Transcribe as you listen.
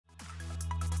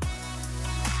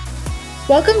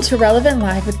Welcome to Relevant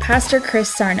Live with Pastor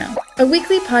Chris Sarno, a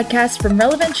weekly podcast from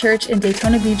Relevant Church in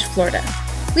Daytona Beach, Florida.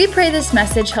 We pray this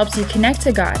message helps you connect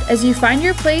to God as you find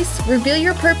your place, reveal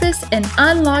your purpose, and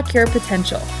unlock your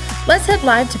potential. Let's head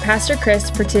live to Pastor Chris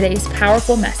for today's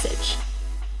powerful message.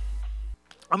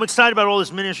 I'm excited about all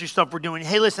this ministry stuff we're doing.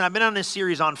 Hey, listen, I've been on this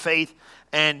series on faith,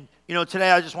 and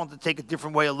today I just want to take a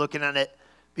different way of looking at it,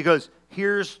 because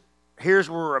here's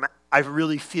where I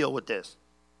really feel with this.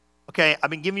 Okay, I've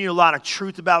been giving you a lot of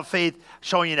truth about faith,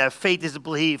 showing you that faith is a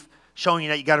belief, showing you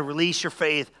that you got to release your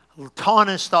faith, a ton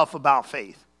of stuff about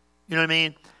faith. You know what I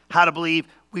mean? How to believe.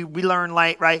 We learn,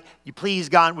 right? You please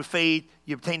God with faith.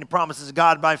 You obtain the promises of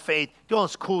God by faith. Do all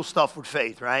this cool stuff with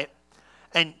faith, right?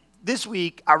 And this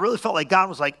week, I really felt like God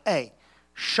was like, hey,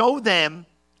 show them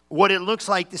what it looks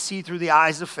like to see through the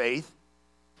eyes of faith,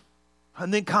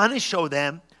 and then kind of show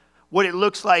them what it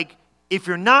looks like if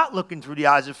you're not looking through the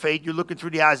eyes of faith, you're looking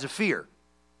through the eyes of fear.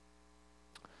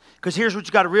 Because here's what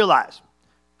you got to realize.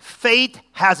 Faith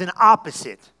has an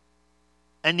opposite.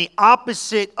 And the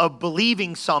opposite of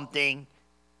believing something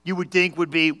you would think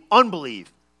would be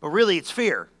unbelief. But really it's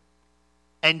fear.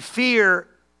 And fear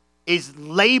is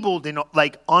labeled in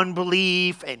like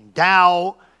unbelief and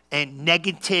doubt and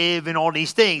negative and all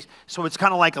these things. So it's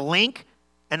kind of like a link.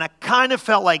 And I kind of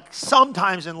felt like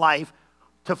sometimes in life,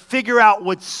 to figure out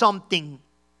what something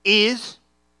is,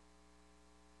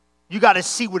 you got to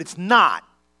see what it's not.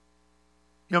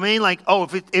 You know what I mean? Like, oh,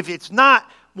 if it's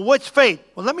not, well, what's faith?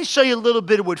 Well, let me show you a little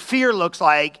bit of what fear looks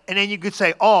like, and then you could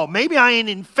say, oh, maybe I ain't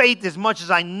in faith as much as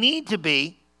I need to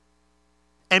be,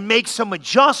 and make some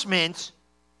adjustments,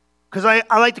 because I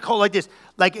like to call it like this,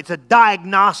 like it's a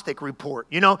diagnostic report,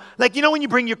 Like, when you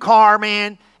bring your car,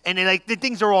 man, and the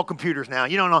things are all computers now.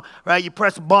 You don't know, right? You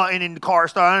press a button and the car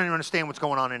starts. I don't even understand what's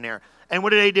going on in there. And what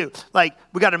do they do? Like,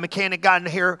 we got a mechanic guy in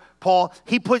here, Paul.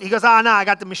 He goes, no, I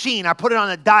got the machine. I put it on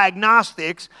the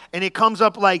diagnostics, and it comes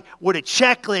up like with a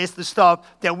checklist of stuff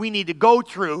that we need to go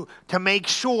through to make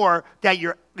sure that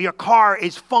your car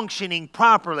is functioning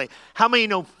properly. How many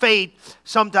know faith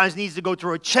sometimes needs to go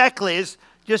through a checklist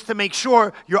just to make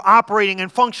sure you're operating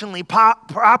and functioning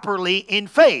properly in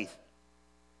faith?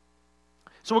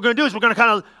 So what we're going to do is we're going to kind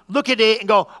of look at it and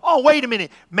go, oh, wait a minute.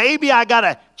 Maybe I got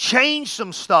to change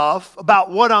some stuff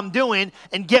about what I'm doing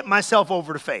and get myself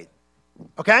over to faith.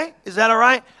 Okay? Is that all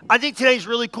right? I think today's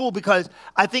really cool because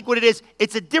I think what it is,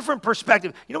 it's a different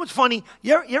perspective. You know what's funny?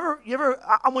 You ever,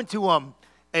 I went to,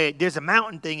 there's a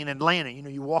mountain thing in Atlanta.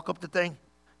 You walk up the thing.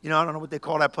 I don't know what they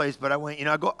call that place, but I went,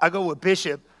 I go with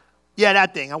Bishop. Yeah,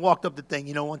 that thing. I walked up the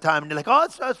thing, one time, and they're like, oh,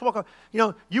 let's walk up.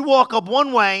 You walk up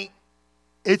one way,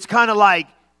 it's kind of like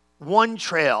one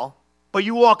trail, but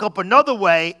you walk up another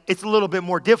way, it's a little bit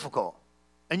more difficult.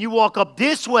 And you walk up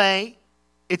this way,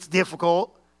 it's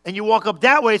difficult. And you walk up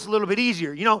that way, it's a little bit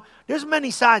easier. There's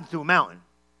many sides to a mountain.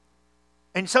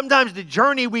 And sometimes the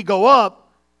journey we go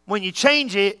up, when you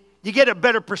change it, you get a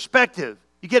better perspective.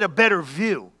 You get a better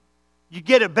view. You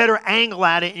get a better angle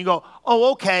at it, and you go,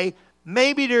 oh, okay,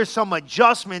 maybe there's some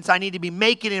adjustments I need to be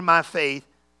making in my faith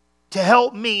to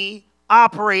help me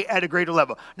operate at a greater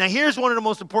level. Now, here's one of the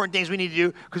most important things we need to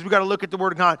do, because we got to look at the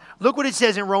Word of God. Look what it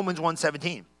says in Romans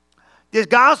 1:17. This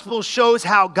gospel shows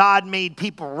how God made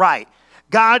people right.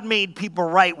 God made people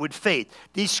right with faith.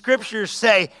 These scriptures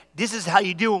say this is how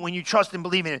you do it when you trust and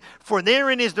believe in it. For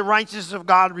therein is the righteousness of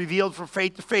God revealed from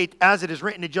faith to faith, as it is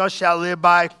written, the just shall live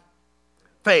by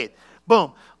faith.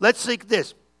 Boom. Let's look at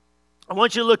this. I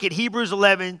want you to look at Hebrews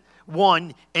 11:1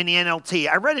 in the NLT.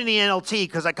 I read in the NLT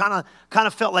because I kind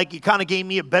of felt like it kind of gave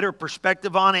me a better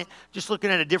perspective on it, just looking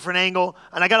at a different angle.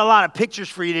 And I got a lot of pictures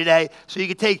for you today, so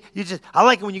you can I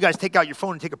like it when you guys take out your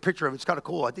phone and take a picture of it. It's kind of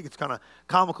cool. I think it's kind of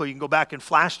comical. You can go back and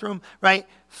flash through them, right?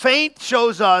 Faith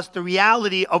shows us the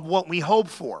reality of what we hope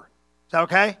for. Is that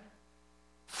okay?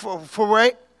 For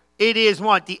right? It is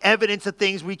what? The evidence of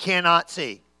things we cannot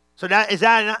see. So that's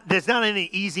not any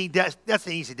easy, that's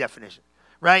an easy definition,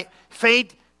 right?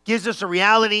 Faith gives us a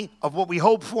reality of what we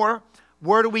hope for.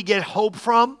 Where do we get hope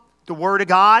from? The Word of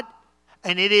God.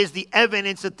 And it is the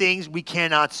evidence of things we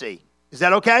cannot see. Is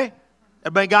that okay?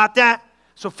 Everybody got that?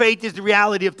 So faith is the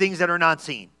reality of things that are not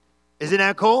seen. Isn't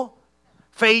that cool?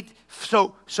 Faith,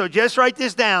 so just write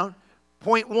this down.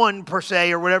 Point one, per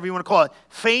se, or whatever you want to call it.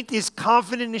 Faith is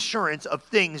confident assurance of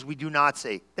things we do not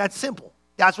see. That's simple.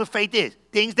 That's what faith is.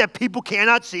 Things that people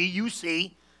cannot see, you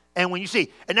see. And when you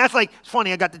see, and that's like, it's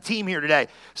funny, I got the team here today.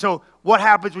 So what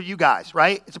happens with you guys,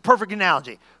 right? It's a perfect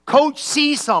analogy. Coach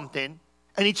sees something,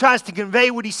 and he tries to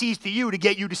convey what he sees to you to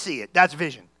get you to see it. That's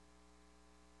vision.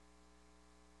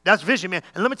 That's vision, man.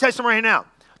 And let me tell you something right now.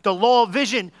 The law of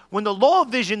vision, when the law of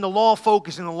vision, the law of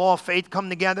focus, and the law of faith come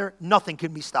together, nothing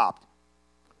can be stopped.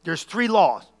 There's 3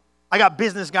 laws. I got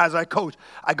business guys I coach.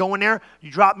 I go in there,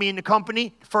 you drop me in the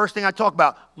company, first thing I talk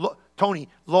about, Tony,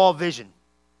 law of vision.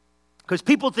 Because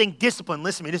people think discipline,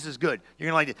 listen to me, this is good. You're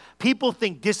going to like this. People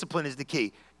think discipline is the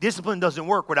key. Discipline doesn't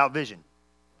work without vision.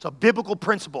 It's a biblical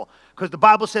principle. Because the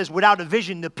Bible says without a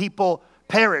vision, the people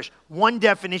perish. One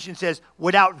definition says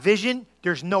without vision,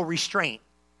 there's no restraint.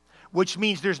 Which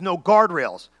means there's no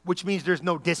guardrails. Which means there's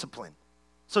no discipline.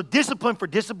 So discipline for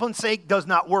discipline's sake does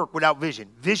not work without vision.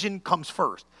 Vision comes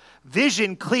first.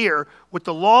 Vision clear with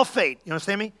the law of faith. You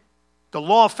understand me? The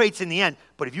law of faith's in the end.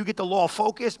 But if you get the law of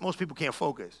focus, most people can't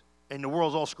focus. And the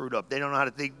world's all screwed up. They don't know how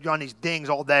to think. You're on these dings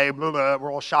all day. Blah, blah,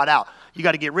 we're all shot out. You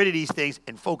got to get rid of these things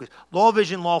and focus. Law of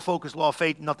vision, law of focus, law of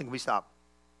faith, nothing can be stopped.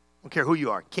 I don't care who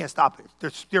you are. Can't stop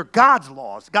it. They're God's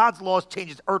laws. God's laws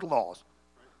changes earth laws.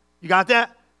 You got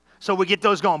that? So we get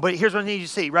those going. But here's what I need you to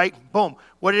see, right? Boom.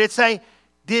 What did it say?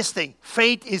 This thing.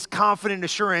 Faith is confident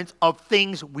assurance of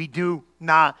things we do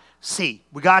not see.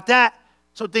 We got that?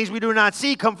 So things we do not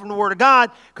see come from the Word of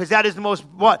God because that is the most,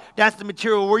 what? That's the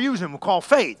material we're using. We'll call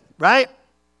faith, right?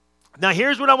 Now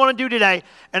here's what I want to do today,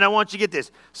 and I want you to get this.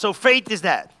 So faith is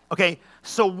that, okay?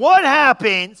 So what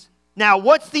happens, now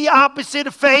what's the opposite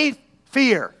of faith?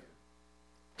 Fear,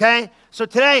 okay? So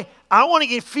today, I want to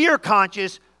get fear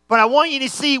conscious, but I want you to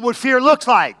see what fear looks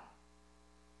like.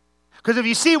 Because if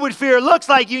you see what fear looks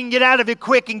like, you can get out of it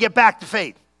quick and get back to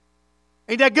faith.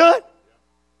 Ain't that good?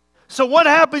 So what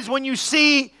happens when you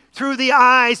see through the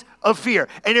eyes of fear?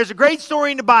 And there's a great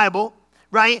story in the Bible,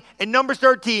 right? In Numbers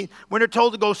 13, when they're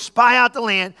told to go spy out the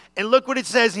land. And look what it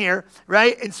says here,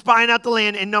 right? And spying out the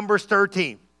land in Numbers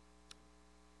 13.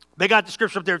 They got the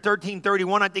scripture up there,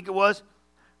 13:31, I think it was,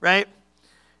 right?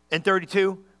 And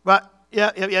 32. But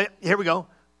yeah, here we go.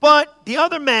 But the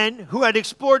other men who had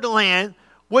explored the land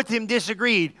with him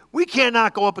disagreed. We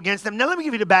cannot go up against them. Now, let me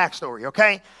give you the backstory,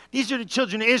 okay? These are the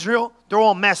children of Israel. They're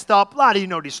all messed up. A lot of you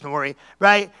know this story,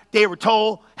 right? They were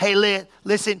told, hey,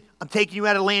 listen, I'm taking you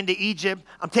out of the land of Egypt.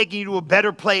 I'm taking you to a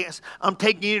better place. I'm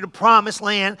taking you to the promised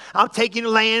land. I'm taking you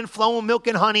to land flowing milk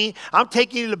and honey. I'm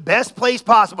taking you to the best place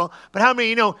possible. But how many of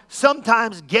you know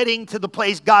sometimes getting to the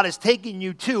place God is taking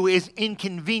you to is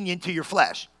inconvenient to your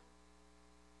flesh?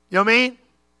 You know what I mean?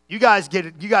 You guys get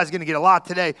it. You guys are going to get a lot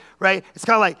today, right? It's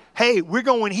kind of like, hey, we're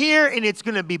going here and it's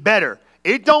going to be better.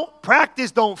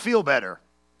 Practice don't feel better.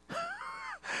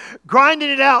 Grinding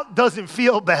it out doesn't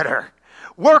feel better.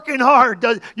 Working hard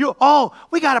does.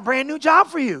 We got a brand new job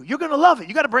for you. You're going to love it.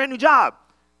 You got a brand new job.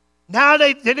 Now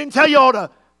they didn't tell you all the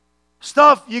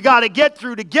stuff you got to get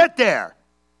through to get there.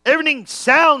 Everything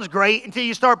sounds great until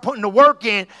you start putting the work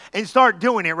in and start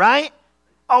doing it, right?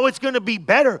 Oh, it's going to be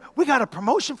better. We got a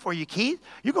promotion for you, Keith.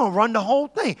 You're going to run the whole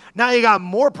thing. Now you got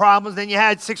more problems than you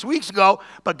had 6 weeks ago,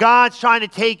 but God's trying to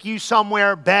take you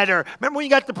somewhere better. Remember when you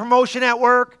got the promotion at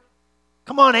work?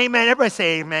 Come on, amen. Everybody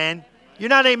say amen. You're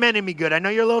not amening me good. I know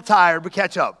you're a little tired, but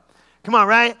catch up. Come on,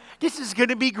 right? This is going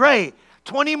to be great.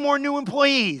 20 more new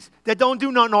employees that don't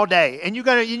do nothing all day, and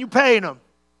you paying them.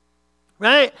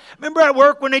 Right? Remember at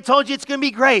work when they told you it's going to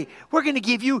be great? We're going to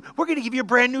give you a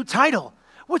brand new title.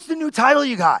 What's the new title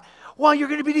you got? Well, you're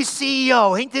going to be the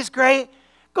CEO. Ain't this great?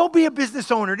 Go be a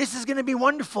business owner. This is going to be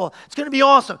wonderful. It's going to be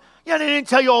awesome. Yeah, they didn't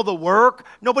tell you all the work.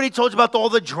 Nobody told you about all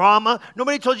the drama.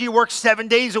 Nobody told you work 7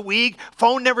 days a week.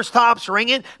 Phone never stops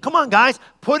ringing. Come on, guys.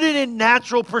 Put it in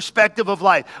natural perspective of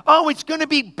life. Oh, it's going to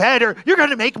be better. You're going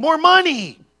to make more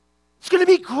money. It's going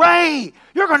to be great.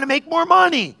 You're going to make more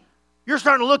money. You're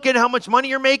starting to look at how much money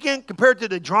you're making compared to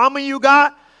the drama you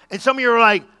got. And some of you are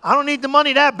like, I don't need the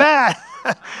money that bad.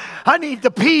 I need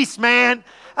the peace, man.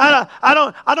 I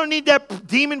don't need that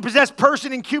demon-possessed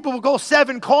person in cubicle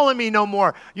 7 calling me no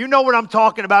more. You know what I'm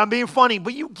talking about. I'm being funny,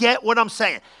 but you get what I'm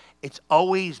saying. It's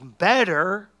always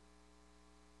better,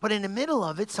 but in the middle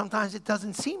of it, sometimes it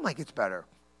doesn't seem like it's better.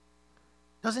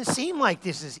 It doesn't seem like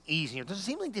this is easy. It doesn't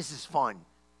seem like this is fun.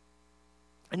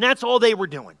 And that's all they were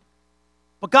doing.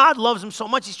 But God loves them so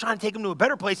much, he's trying to take them to a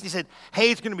better place. And he said, hey,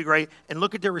 it's going to be great. And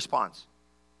look at their response.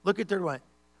 Look at their way.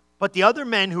 But the other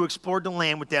men who explored the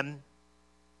land with them,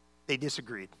 they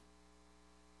disagreed.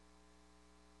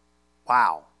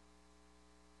 Wow.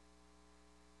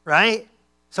 Right?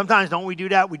 Sometimes don't we do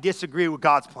that? We disagree with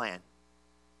God's plan.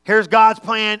 Here's God's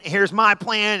plan, here's my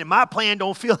plan, and my plan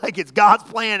don't feel like it's God's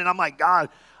plan. And I'm like, God,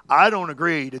 I don't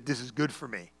agree that this is good for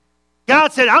me.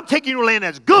 God said, I'm taking you to a land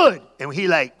that's good. And he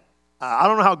like, I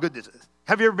don't know how good this is.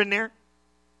 Have you ever been there?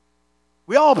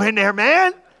 We all been there,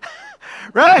 man.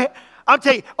 Right? I'm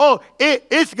telling you,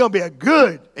 it's going to be a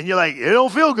good. And you're like, it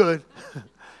don't feel good.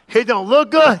 It don't look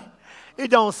good.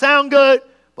 It don't sound good.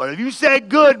 But if you said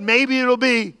good, maybe it'll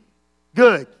be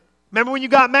good. Remember when you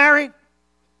got married?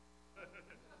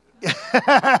 This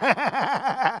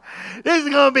is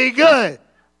going to be good.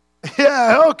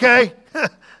 Yeah, okay.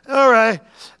 All right.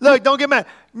 Look, don't get mad.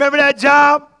 Remember that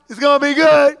job? It's going to be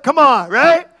good. Come on,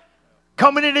 right?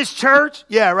 Coming to this church?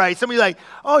 Yeah, right. Somebody like,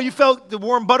 oh, you felt the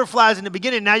warm butterflies in the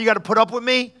beginning. Now you got to put up with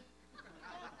me?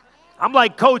 I'm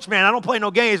like, coach, man, I don't play no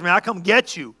games, man. I come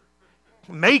get you.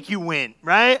 Make you win,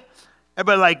 right?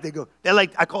 Everybody they're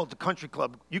like, I call it the country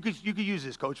club. You could use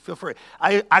this, coach. Feel free.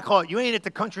 I call it, you ain't at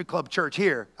the country club church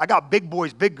here. I got big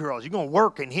boys, big girls. You're going to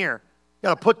work in here. You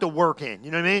got to put the work in.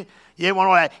 You know what I mean? You didn't want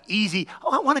all that easy,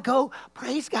 oh, I want to go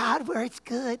praise God where it's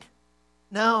good.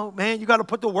 No, man, you got to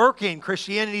put the work in.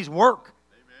 Christianity's work.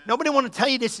 Amen. Nobody want to tell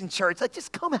you this in church. Like,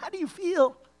 just come. How do you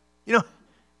feel? You know,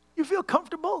 you feel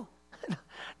comfortable?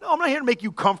 No, I'm not here to make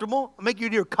you comfortable. I'll make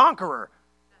you a conqueror.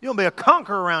 You'll be a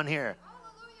conqueror around here.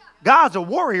 God's a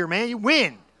warrior, man. You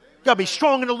win. You got to be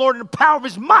strong in the Lord and the power of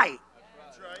his might.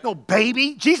 Right. No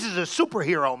baby. Jesus is a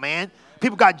superhero, man.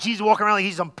 People got Jesus walking around like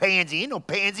he's some pansy. He ain't no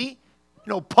pansy.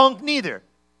 No punk neither.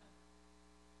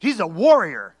 He's a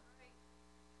warrior.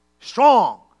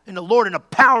 Strong in the Lord and the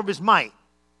power of his might.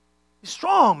 He's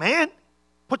strong, man.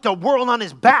 Put the world on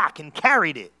his back and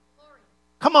carried it.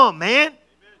 Come on, man.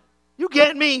 You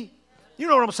get me? You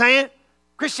know what I'm saying?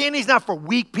 Christianity's not for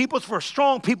weak people. It's for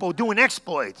strong people doing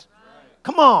exploits.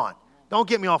 Come on. Don't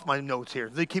get me off my notes here.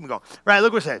 They keep me going. Right,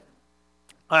 look what it said.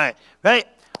 All right, right.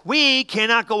 We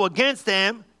cannot go against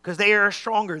them because they are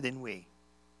stronger than we.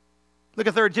 Look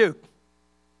at 32.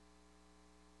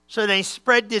 So they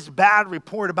spread this bad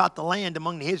report about the land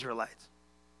among the Israelites.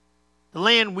 The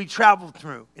land we traveled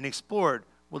through and explored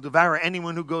will devour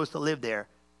anyone who goes to live there.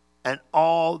 And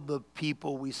all the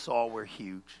people we saw were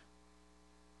huge.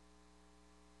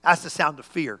 That's the sound of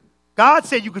fear. God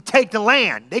said you could take the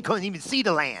land. They couldn't even see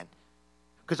the land.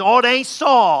 Because all they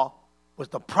saw was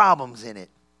the problems in it.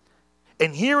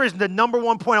 And here is the number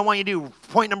one point I want you to do.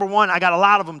 Point number one, I got a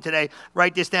lot of them today.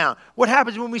 Write this down. What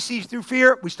happens when we see through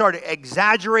fear? We start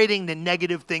exaggerating the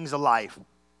negative things of life.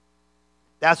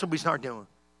 That's what we start doing.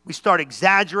 We start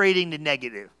exaggerating the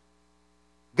negative.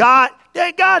 God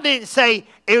didn't say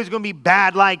it was going to be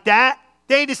bad like that.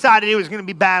 They decided it was going to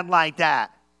be bad like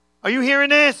that. Are you hearing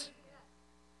this?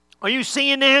 Are you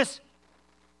seeing this?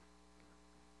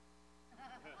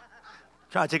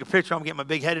 Trying to take a picture. I'm getting my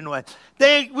big head in the way.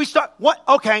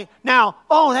 Okay, now,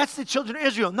 that's the children of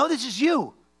Israel. No, this is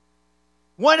you.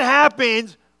 What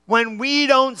happens when we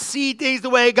don't see things the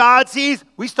way God sees?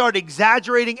 We start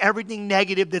exaggerating everything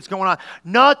negative that's going on.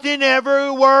 Nothing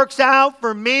ever works out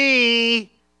for me.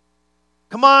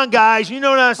 Come on, guys. You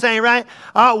know what I'm saying, right?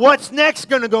 What's next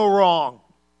going to go wrong?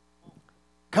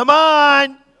 Come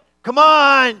on. Come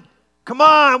on. Come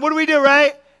on. What do we do,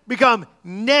 right? Become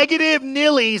negative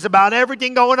nillies about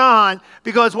everything going on.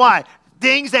 Because why?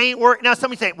 Things ain't working. Now,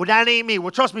 somebody say, well, that ain't me.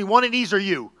 Well, trust me, one of these are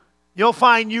you. You'll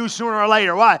find you sooner or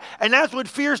later. Why? And that's what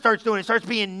fear starts doing. It starts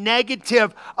being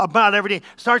negative about everything.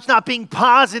 Starts not being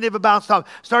positive about stuff.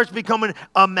 Starts becoming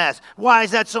a mess. Why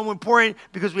is that so important?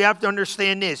 Because we have to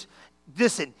understand this.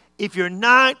 Listen, if you're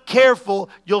not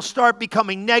careful, you'll start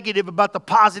becoming negative about the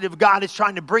positive God is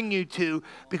trying to bring you to,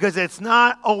 because it's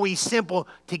not always simple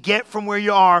to get from where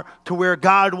you are to where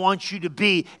God wants you to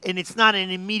be. And it's not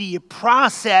an immediate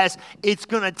process. It's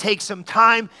going to take some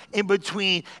time in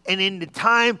between. And in the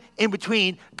time in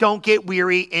between, don't get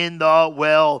weary in the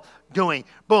well-doing.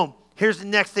 Boom. Here's the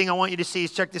next thing I want you to see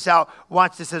is check this out.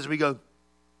 Watch this as we go.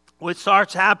 What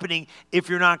starts happening if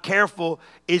you're not careful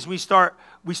is we start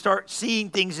seeing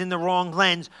things in the wrong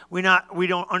lens. We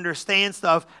don't understand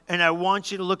stuff. And I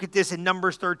want you to look at this in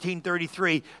Numbers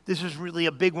 13:33. This is really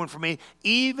a big one for me.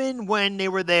 Even when they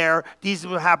were there, these is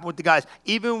what happened with the guys.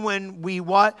 Even when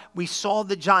we saw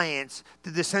the giants, the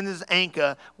descendants of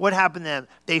Anka, what happened to them?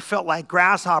 They felt like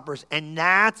grasshoppers, and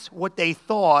that's what they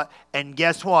thought. And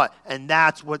guess what? And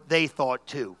that's what they thought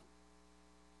too.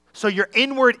 So your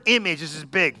inward image, this is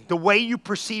big. The way you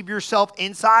perceive yourself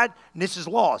inside, and this is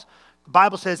laws. The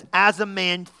Bible says, as a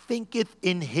man thinketh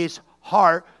in his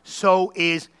heart, so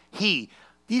is he.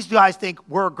 These guys think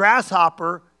we're a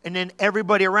grasshopper, and then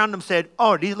everybody around them said,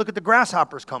 oh, look at the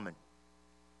grasshoppers coming.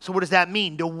 So what does that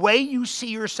mean? The way you see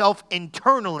yourself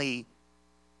internally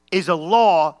is a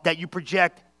law that you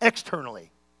project externally.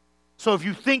 So if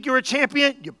you think you're a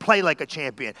champion, you play like a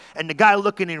champion. And the guy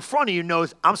looking in front of you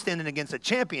knows, I'm standing against a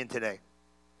champion today.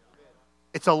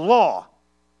 It's a law.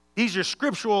 These are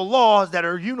scriptural laws that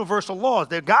are universal laws.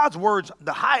 They're God's words,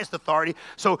 the highest authority.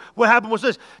 So what happened was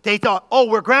this. They thought,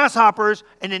 we're grasshoppers.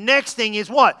 And the next thing is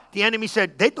what? The enemy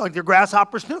said, they thought they're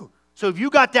grasshoppers too. So if you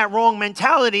got that wrong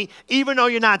mentality, even though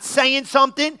you're not saying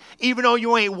something, even though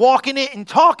you ain't walking it and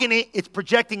talking it, it's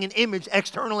projecting an image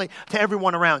externally to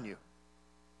everyone around you.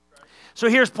 So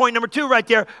here's point number 2 right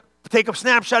there. Take a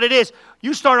snapshot of this.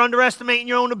 You start underestimating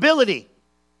your own ability.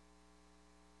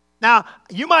 Now,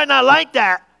 you might not like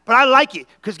that, but I like it.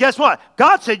 Because guess what?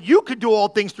 God said you could do all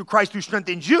things through Christ who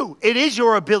strengthens you. It is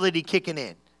your ability kicking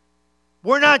in.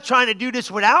 We're not trying to do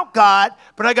this without God,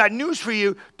 but I got news for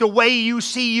you. The way you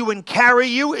see you and carry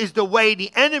you is the way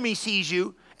the enemy sees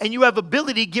you, and you have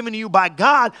ability given to you by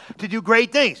God to do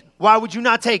great things. Why would you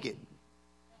not take it?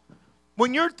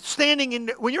 When you're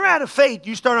when you're out of faith,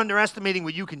 you start underestimating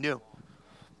what you can do.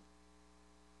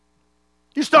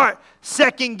 You start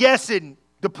second guessing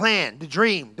the plan, the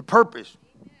dream, the purpose.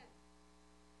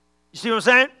 You see what I'm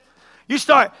saying? You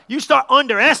start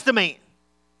underestimating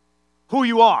who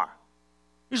you are.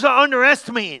 You start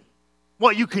underestimating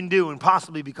what you can do and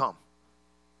possibly become.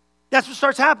 That's what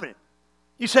starts happening.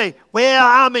 You say, well,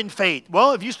 I'm in faith.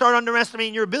 Well, if you start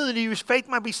underestimating your ability, your faith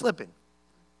might be slipping.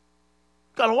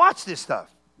 Got to watch this stuff.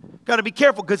 Got to be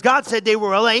careful because God said they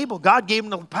were able. God gave them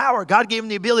the power. God gave them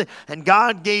the ability. And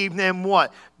God gave them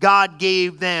what? God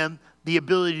gave them the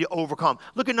ability to overcome.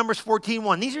 Look at Numbers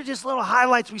 14:1. These are just little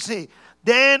highlights we see.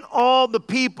 Then all the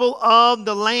people of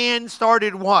the land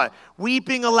started what?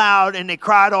 Weeping aloud, and they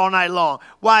cried all night long.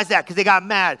 Why is that? Because they got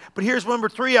mad. But here's number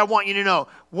 3 I want you to know.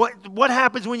 What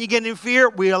happens when you get in fear?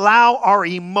 We allow our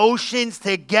emotions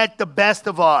to get the best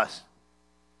of us.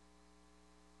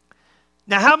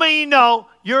 Now, how many of you know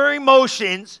your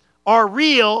emotions are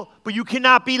real, but you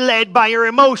cannot be led by your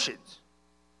emotions?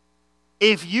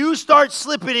 If you start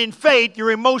slipping in faith, your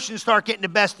emotions start getting the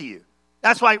best of you.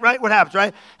 That's why, right? What happens,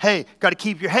 right? Hey, got to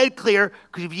keep your head clear,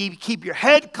 because if you keep your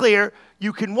head clear,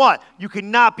 you can what? You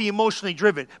cannot be emotionally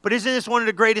driven. But isn't this one of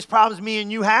the greatest problems me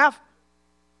and you have?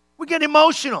 We get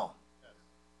emotional,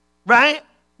 right?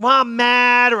 Well, I'm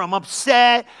mad or I'm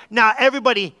upset. Now,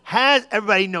 everybody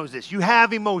knows this. You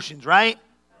have emotions, right?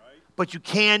 But you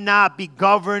cannot be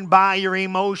governed by your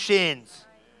emotions.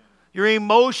 Your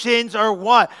emotions are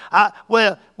what?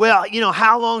 Well,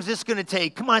 how long is this going to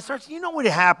take? Come on, you know what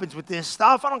happens with this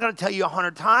stuff. I don't got to tell you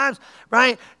 100 times,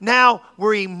 right? Now,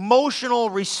 we're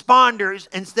emotional responders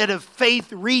instead of faith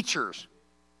reachers.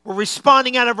 We're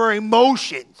responding out of our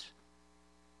emotions.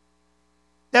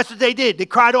 That's what they did. They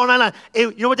cried all night long.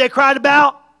 You know what they cried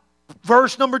about?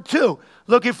 Verse number 2.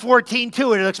 Look at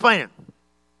 14:2. It'll explain it.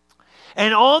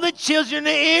 And all the children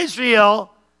of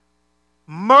Israel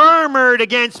murmured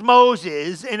against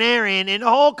Moses and Aaron, and the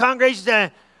whole congregation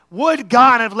said, would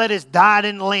God have let us die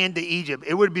in the land of Egypt?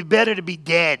 It would be better to be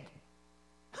dead.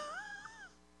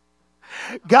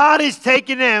 God is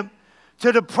taking them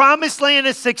to the promised land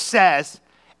of success,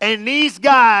 and these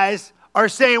guys are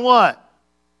saying what?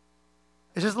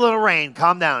 It's just a little rain.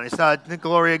 Calm down. It's not the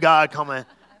glory of God coming.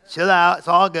 Chill out. It's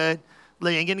all good. You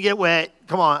ain't going to get wet.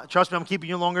 Come on. Trust me, I'm keeping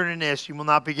you longer than this. You will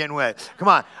not be getting wet. Come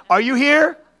on. Are you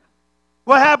here?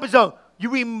 What happens though?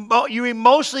 You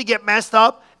emotionally get messed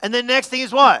up, and then next thing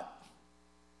is what?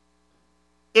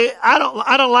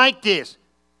 I don't like this.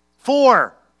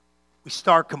 4, we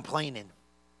start complaining.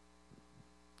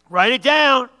 Write it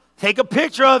down. Take a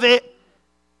picture of it.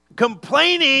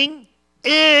 Complaining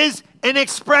is an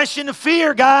expression of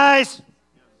fear, guys.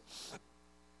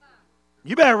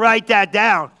 You better write that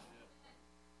down.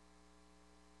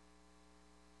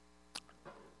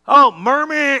 Oh,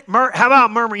 murmuring. How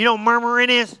about murmuring? You know what murmuring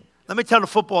is? Let me tell the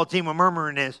football team what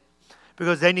murmuring is,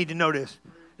 because they need to know this.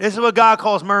 This is what God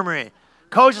calls murmuring.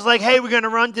 Coach is like, hey, we're going to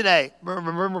run today.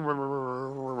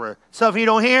 Stuff you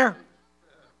don't hear?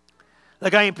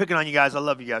 Like, I ain't picking on you guys. I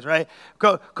love you guys, right?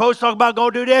 Coach talk about go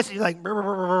do this. He's like,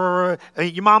 your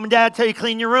mom and dad tell you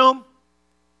clean your room?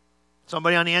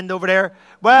 Somebody on the end over there?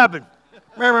 What happened?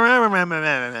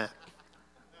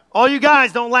 All you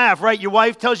guys don't laugh, right? Your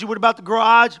wife tells you what about the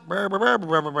garage?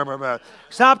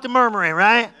 Stop the murmuring,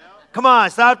 right? Come on,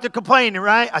 stop the complaining,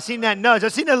 right? I seen that nudge. I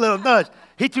seen that little nudge.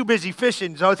 He too busy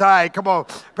fishing, so it's all right. Come on,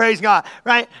 praise God,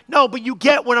 right? No, but you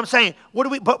get what I'm saying.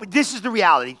 But this is the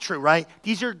reality, true, right?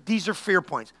 These are fear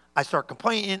points. I start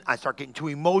complaining. I start getting too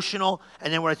emotional,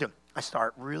 and then what I do?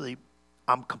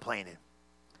 I'm complaining.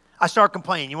 I start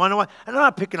complaining. You want to know what? And I'm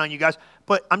not picking on you guys,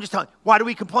 but I'm just telling you, why do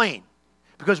we complain?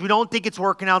 Because we don't think it's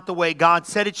working out the way God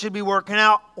said it should be working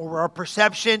out, or our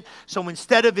perception. So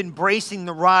instead of embracing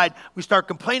the ride, we start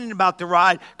complaining about the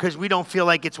ride because we don't feel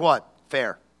like it's what?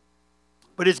 Fair.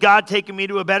 But is God taking me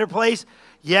to a better place?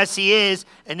 Yes, he is.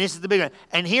 And this is the big one.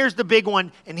 And here's the big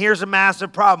one, and here's a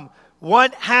massive problem.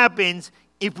 What happens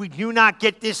if we do not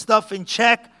get this stuff in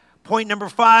check? Point number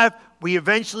 5, we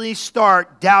eventually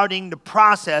start doubting the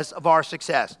process of our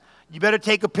success. You better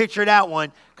take a picture of that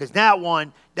one, because that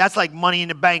one, that's like money in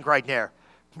the bank right there.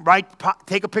 Right?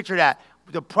 Take a picture of that.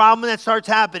 The problem that starts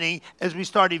happening is we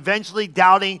start eventually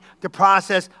doubting the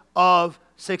process of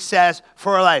success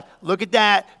for our life. Look at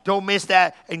that. Don't miss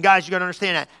that. And guys, you got to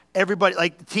understand that. Everybody,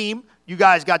 like the team, you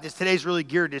guys got this. Today's really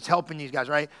geared. It's helping these guys,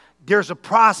 right? There's a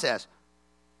process.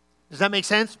 Does that make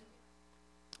sense?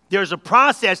 There's a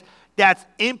process that's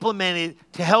implemented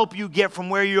to help you get from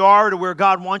where you are to where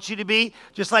God wants you to be,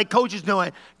 just like Coach is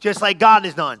doing, just like God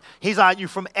has done. He's like, you're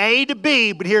from A to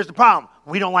B, but here's the problem.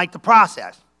 We don't like the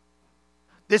process.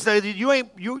 Look,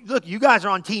 you guys are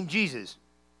on Team Jesus.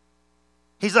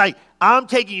 He's like, I'm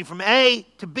taking you from A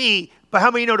to B, but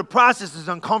how many know the process is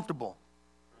uncomfortable?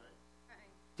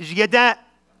 Did you get that?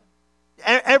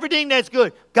 Everything that's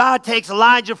good. God takes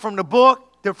Elijah from the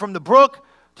brook to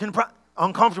the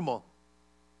uncomfortable.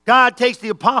 God takes the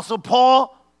Apostle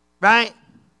Paul, right,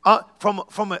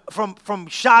 from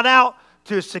shot out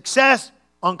to success,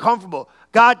 uncomfortable.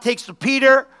 God takes the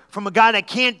Peter from a guy that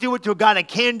can't do it to a guy that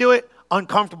can do it,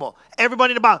 uncomfortable.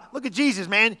 Everybody in the Bible, look at Jesus,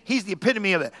 man. He's the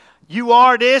epitome of it. You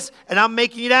are this, and I'm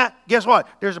making you that. Guess what?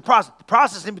 There's a process. The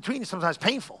process in between is sometimes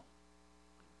painful.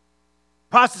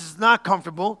 Process is not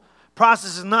comfortable.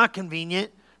 Process is not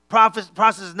convenient.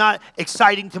 Process is not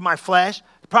exciting to my flesh.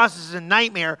 The process is a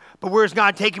nightmare, but where's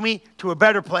God taking me? To a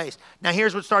better place. Now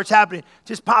here's what starts happening.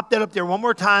 Just pop that up there one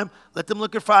more time. Let them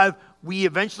look at 5. We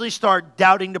eventually start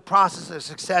doubting the process of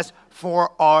success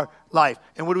for our life.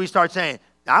 And what do we start saying?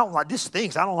 I don't like this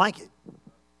stinks. I don't like it.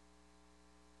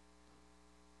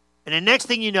 And the next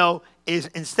thing you know is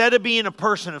instead of being a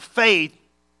person of faith,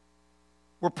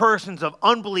 we're persons of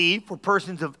unbelief. We're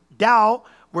persons of doubt.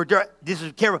 This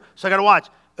is careful. So I got to watch.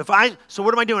 So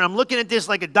what am I doing? I'm looking at this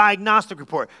like a diagnostic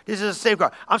report. This is a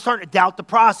safeguard. I'm starting to doubt the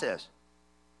process.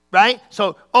 Right?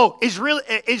 So,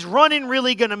 is running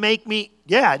really going to make me?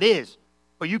 Yeah, it is.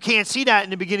 But you can't see that in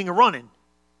the beginning of running.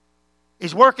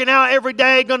 Is working out every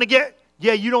day going to get?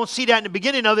 Yeah, you don't see that in the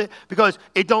beginning of it because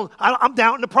I'm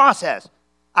doubting the process.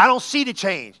 I don't see the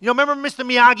change. Remember Mr.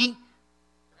 Miyagi? You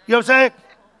know what I'm saying?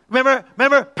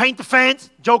 Remember, paint the fence?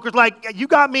 Joker's like, you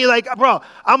got me like, bro,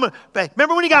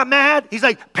 remember when he got mad? He's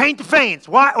like, paint the fence,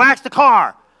 wax the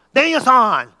car. Then it's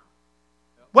on.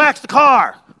 Wax the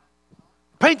car.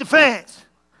 Paint the fence.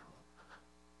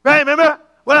 Right, remember?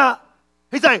 Well,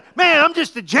 he's like, man, I'm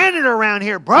just a janitor around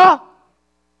here, bro.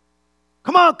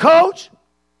 Come on, coach.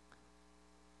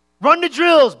 Run the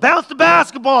drills, bounce the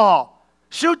basketball,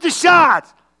 shoot the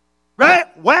shots. Right?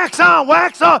 Wax on,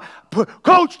 wax off.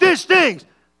 Coach, this things.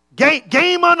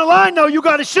 Game on the line, though, you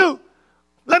got to shoot.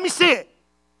 Let me see it.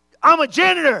 I'm a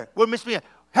janitor. Well, Miss Me,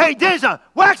 hey, there's a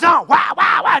wax on. Wow,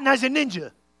 wow, wow. Now he's a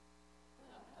ninja.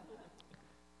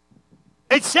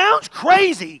 It sounds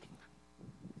crazy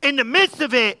in the midst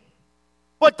of it,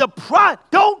 but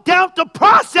don't doubt the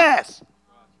process.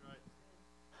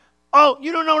 Oh,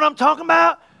 you don't know what I'm talking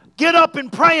about? Get up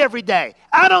and pray every day.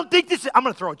 I'm going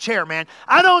to throw a chair, man.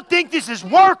 I don't think this is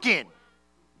working.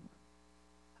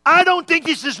 I don't think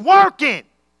this is working.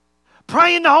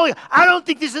 Pray in the Holy. I don't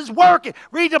think this is working.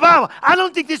 Read the Bible. I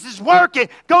don't think this is working.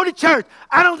 Go to church.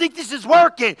 I don't think this is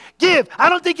working. Give. I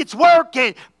don't think it's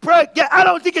working. Pray. I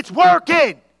don't think it's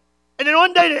working. And then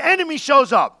one day the enemy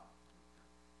shows up.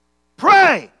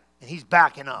 Pray. And he's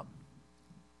backing up.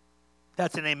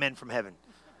 That's an amen from heaven.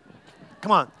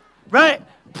 Come on. Right?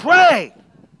 Pray.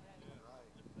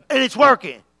 And it's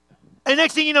working. And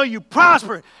next thing you know, you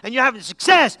prosper, and you're having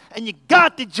success, and you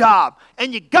got the job,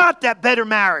 and you got that better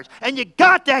marriage, and you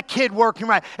got that kid working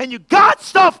right, and you got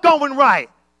stuff going right.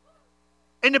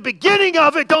 In the beginning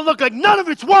of it, don't look like none of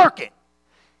it's working.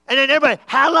 And then everybody,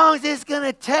 how long is this going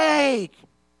to take?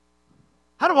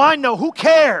 How do I know? Who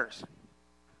cares?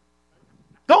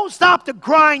 Don't stop the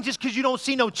grind just because you don't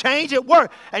see no change at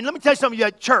work. And let me tell you something, you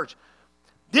at church.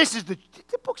 The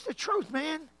book's the truth,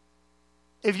 man.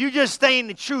 If you just stay in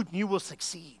the truth, you will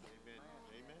succeed.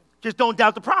 Amen. Just don't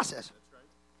doubt the process.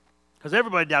 Because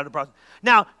everybody doubted the process.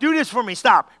 Now, do this for me.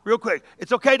 Stop real quick.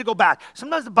 It's okay to go back.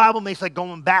 Sometimes the Bible makes like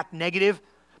going back negative,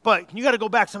 but you got to go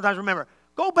back sometimes. Remember,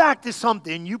 go back to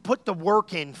something you put the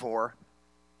work in for,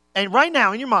 and right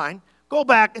now in your mind, go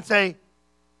back and say,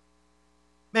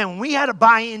 man, when we had to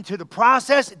buy into the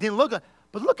process, it didn't look good.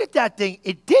 But look at that thing.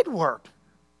 It did work.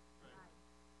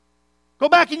 Go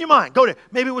back in your mind. Go there.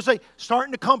 Maybe it was like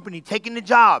starting the company, taking the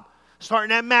job, starting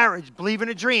that marriage, believing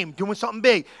a dream, doing something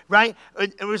big, right?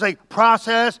 It was like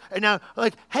process, and now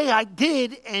like, hey, I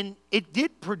did, and it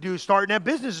did produce. Starting that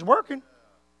business is working.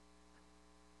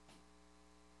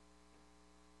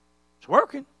 It's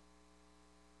working.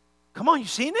 Come on, you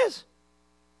seen this?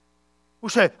 We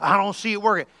say, I don't see it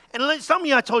working. And some of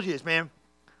you, I told you this, man.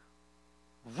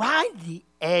 Ride the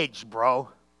edge, bro.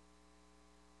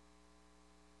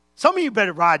 Some of you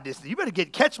better ride this. You better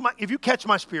if you catch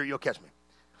my spirit, you'll catch me.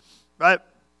 Right?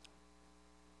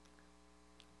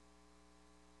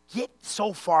 Get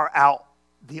so far out,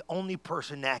 the only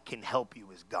person that can help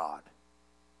you is God.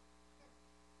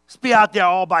 Just be out there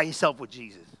all by yourself with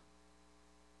Jesus.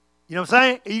 You know what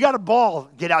I'm saying? You got a ball,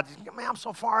 get out. Man, I'm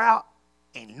so far out,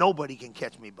 ain't nobody can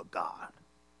catch me but God.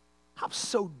 I'm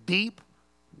so deep,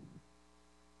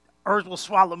 the earth will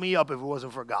swallow me up if it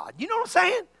wasn't for God. You know what I'm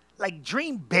saying? Like,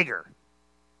 dream bigger.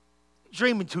 You're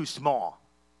dreaming too small.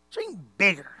 Dream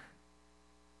bigger.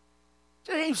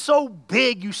 Dream so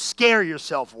big you scare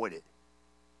yourself with it.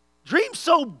 Dream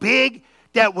so big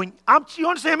that you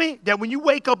understand me? That when you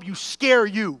wake up, you scare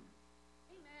you.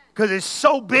 Because it's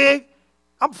so big,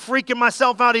 I'm freaking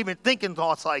myself out even thinking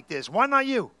thoughts like this. Why not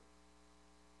you? You know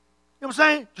what I'm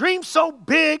saying? Dream so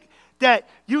big that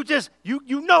you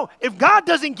know, if God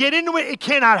doesn't get into it, it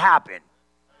cannot happen.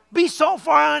 Be so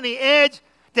far on the edge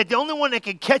that the only one that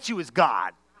can catch you is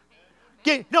God.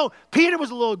 Peter was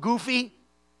a little goofy,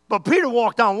 but Peter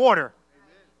walked on water.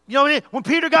 You know what I mean? When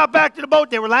Peter got back to the boat,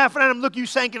 they were laughing at him. Look, you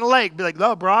sank in the lake. Be like,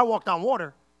 no, bro, I walked on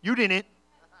water. You didn't.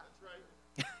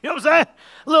 You know what I'm saying?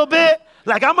 A little bit.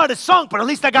 Like, I might have sunk, but at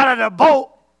least I got out of the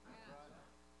boat.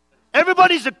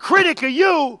 Everybody's a critic of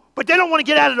you, but they don't want to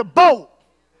get out of the boat.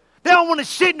 They don't want to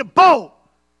sit in the boat.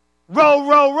 Row,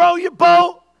 row, row your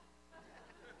boat.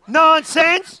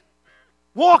 Nonsense.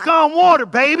 Walk on water,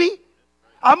 baby.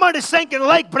 I might have sank in the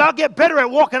lake, but I'll get better at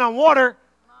walking on water.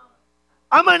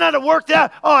 I might not have worked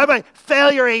out. Oh, everybody,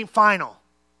 failure ain't final.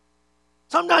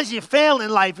 Sometimes you fail in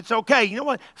life. It's okay. You know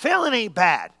what? Failing ain't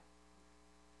bad.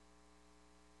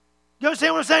 You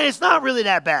understand what I'm saying? It's not really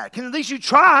that bad. Because at least you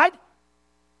tried.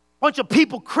 Bunch of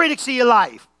people, critics of your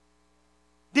life.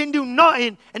 Didn't do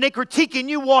nothing, and they critiquing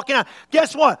you walking out.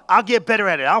 Guess what? I'll get better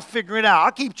at it. I'll figure it out.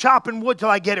 I'll keep chopping wood till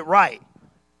I get it right.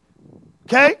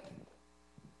 Okay?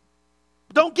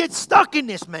 Don't get stuck in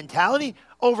this mentality.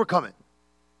 Overcome it.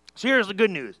 So here's the good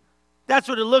news. That's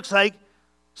what it looks like.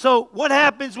 So what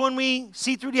happens when we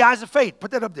see through the eyes of faith?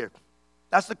 Put that up there.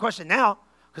 That's the question now,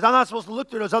 because I'm not supposed to look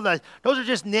through those other eyes. Those are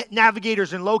just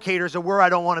navigators and locators of where I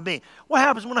don't want to be. What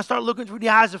happens when I start looking through the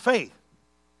eyes of faith?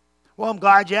 Well, I'm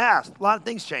glad you asked. A lot of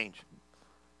things change.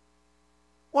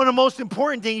 One of the most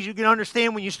important things you can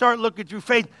understand when you start looking through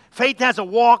faith, faith has a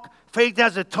walk, faith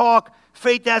has a talk,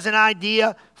 faith has an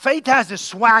idea, faith has a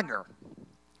swagger.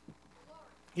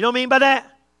 You know what I mean by that?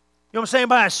 You know what I'm saying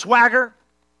by a swagger?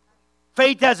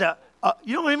 Faith has you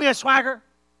know what I mean by a swagger?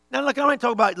 Now, look, I'm not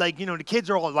talking about, like, you know, the kids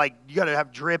are all like, you got to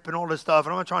have drip and all this stuff,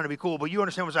 and I'm not trying to be cool, but you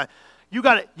understand what I'm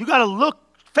saying. You got to look,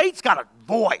 faith's got a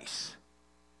voice.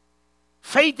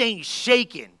 Faith ain't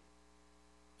shaking.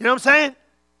 You know what I'm saying?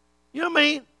 You know what I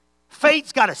mean?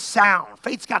 Faith's got a sound.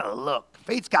 Faith's got a look.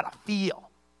 Faith's got a feel.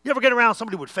 You ever get around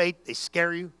somebody with faith, they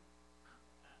scare you? You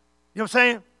know what I'm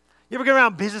saying? You ever get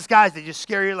around business guys, they just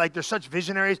scare you like they're such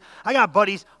visionaries? I got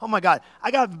buddies, oh my God.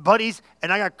 I got buddies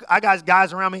and I got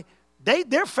guys around me.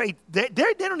 Their faith, they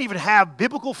don't even have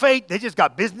biblical faith. They just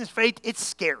got business faith. It's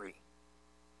scary.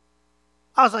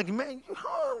 I was like, man,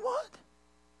 what?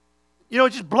 You know,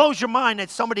 it just blows your mind that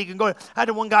somebody can go. I had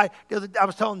one guy, I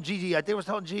was telling Gigi, I think I was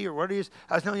telling G or what it is.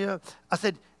 I was telling you, I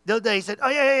said, the other day, he said, oh,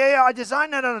 yeah, I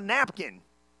designed that on a napkin.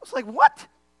 I was like, what?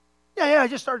 Yeah, I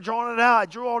just started drawing it out. I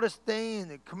drew all this thing,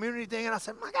 the community thing, and I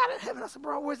said, my God in heaven. I said,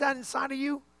 bro, where's that inside of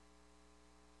you?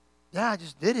 Yeah, I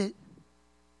just did it.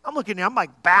 I'm looking there, I'm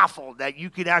like baffled that you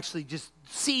could actually just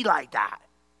see like that.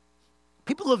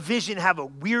 People of vision have a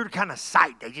weird kind of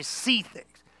sight. They just see things.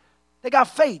 They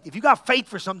got faith. If you got faith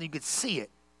for something, you could see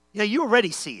it. You know, you already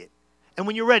see it. And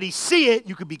when you already see it,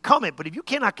 you could become it. But if you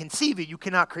cannot conceive it, you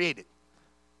cannot create it.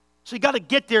 So you got to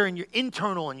get there in your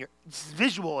internal and your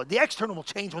visual. The external will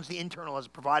change once the internal has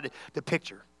provided the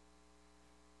picture.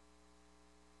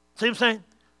 See what I'm saying?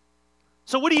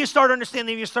 So what do you start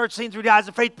understanding? You start seeing through the eyes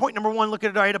of faith. Point number one, look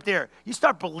at it right up there. You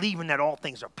start believing that all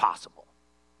things are possible.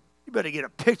 You better get a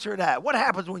picture of that. What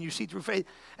happens when you see through faith?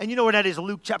 And you know where that is,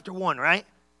 Luke chapter 1, right?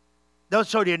 They'll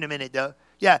show you in a minute, though.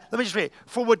 Yeah, let me just read it.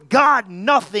 For with God,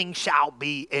 nothing shall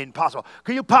be impossible.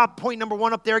 Can you pop point number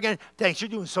one up there again? Thanks, you're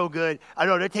doing so good. I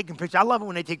know, they're taking pictures. I love it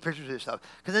when they take pictures of this stuff.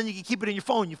 Because then you can keep it in your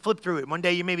phone. You flip through it. One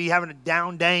day you may be having a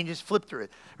down day and just flip through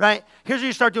it, right? Here's what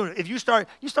you start doing. If you start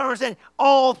understanding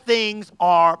all things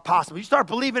are possible. You start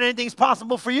believing anything's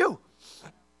possible for you.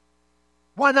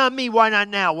 Why not me? Why not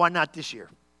now? Why not this year?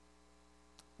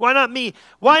 Why not me?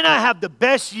 Why not have the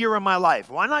best year of my life?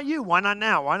 Why not you? Why not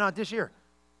now? Why not this year?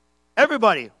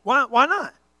 Everybody, why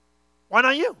not? Why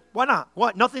not you? Why not?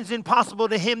 What? Nothing's impossible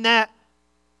to him that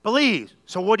believes.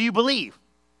 So what do you believe?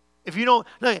 If you don't,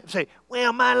 no, say,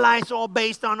 well, my life's all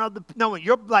based on other, no,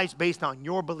 your life's based on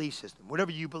your belief system.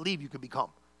 Whatever you believe, you can become.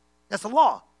 That's the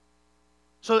law.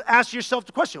 So ask yourself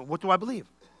the question, what do I believe?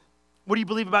 What do you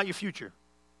believe about your future?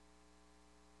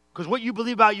 Because what you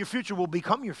believe about your future will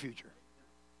become your future.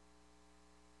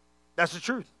 That's the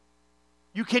truth.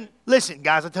 You can, listen,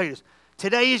 guys, I'll tell you this.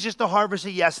 Today is just the harvest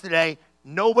of yesterday.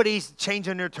 Nobody's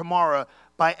changing their tomorrow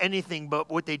by anything but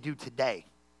what they do today.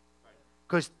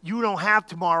 Because you don't have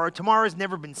tomorrow. Tomorrow has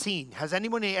never been seen. Has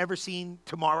anyone ever seen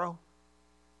tomorrow?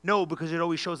 No, because it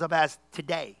always shows up as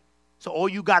today. So all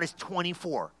you got is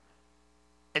 24.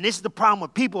 And this is the problem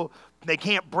with people. They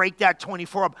can't break that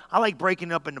 24 up. I like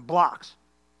breaking it up into blocks.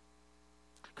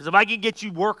 Because if I can get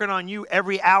you working on you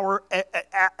every hour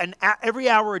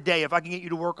a day, if I can get you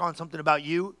to work on something about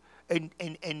you,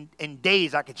 in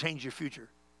days I can change your future.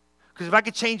 Because if I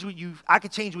could change what you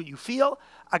feel,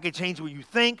 I could change what you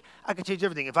think, I could change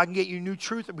everything. If I can get you new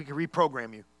truth, we can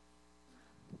reprogram you.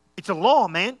 It's a law,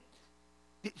 man.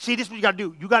 See, this is what you got to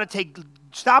do. You got to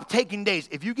stop taking days.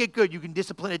 If you get good, you can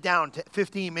discipline it down to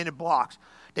 15-minute blocks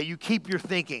that you keep your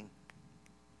thinking.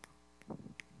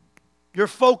 Your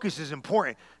focus is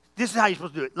important. This is how you're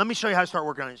supposed to do it. Let me show you how to start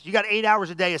working on this. You got 8 hours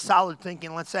a day of solid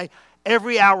thinking, let's say.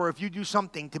 Every hour, if you do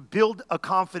something to build a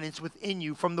confidence within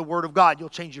you from the Word of God, you'll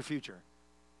change your future.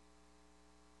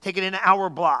 Take it in hour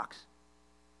blocks.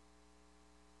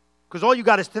 Because all you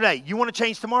got is today. You want to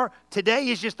change tomorrow? Today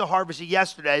is just the harvest of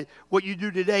yesterday. What you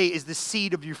do today is the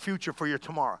seed of your future for your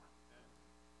tomorrow.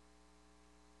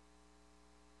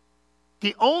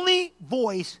 The only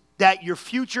voice that your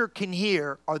future can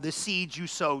hear are the seeds you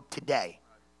sow today.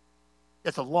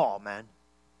 That's a law, man.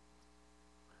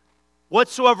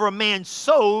 Whatsoever a man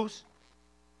sows,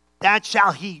 that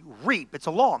shall he reap. It's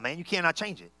a law, man. You cannot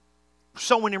change it.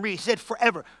 Sowing and reap. He said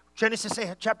forever. Genesis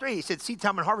chapter 8, he said, seed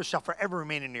time and harvest shall forever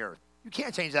remain in the earth. You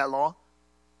can't change that law.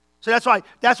 So that's why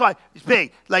it's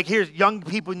big. Like, here's, young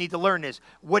people need to learn this.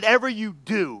 Whatever you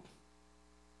do,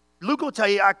 Luke will tell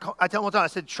you, I tell him all the time, I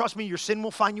said, trust me, your sin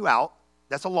will find you out.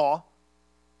 That's a law.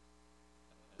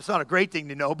 It's not a great thing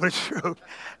to know, but it's true.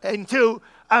 And two,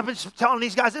 I've been telling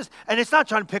these guys this, and it's not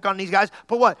trying to pick on these guys,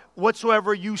 but what?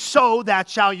 Whatsoever you sow, that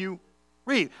shall you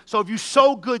reap. So if you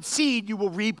sow good seed, you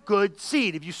will reap good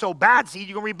seed. If you sow bad seed,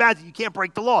 you're going to reap bad seed. You can't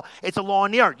break the law. It's a law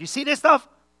in the earth. You see this stuff?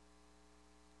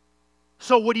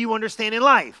 So what do you understand in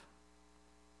life?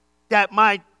 That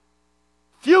my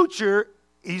future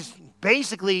is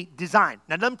basically designed.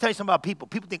 Now, let me tell you something about people.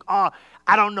 People think, I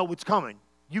don't know what's coming.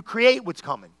 You create what's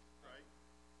coming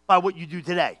by what you do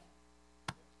today.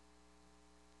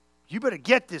 You better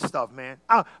get this stuff, man.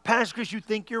 Pastor Chris, you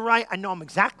think you're right? I know I'm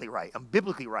exactly right. I'm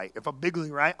biblically right. If I'm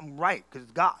biblically right, I'm right because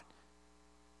it's God.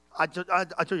 I told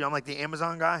you, I'm like the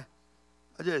Amazon guy.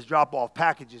 I just drop off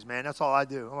packages, man. That's all I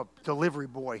do. I'm a delivery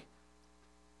boy.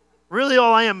 Really,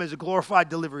 all I am is a glorified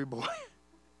delivery boy.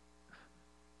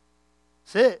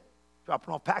 That's it.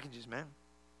 Dropping off packages, man.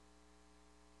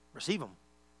 Receive them.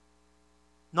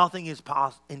 Nothing is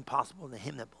impossible to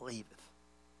him that believeth.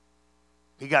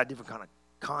 He got a different kind of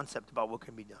concept about what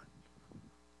can be done.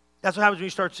 That's what happens when you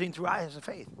start seeing through eyes of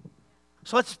faith.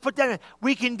 So let's put that in.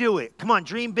 We can do it. Come on,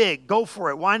 dream big. Go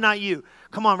for it. Why not you?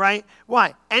 Come on, right?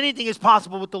 Why? Anything is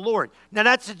possible with the Lord. Now,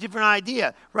 that's a different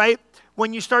idea, right?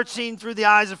 When you start seeing through the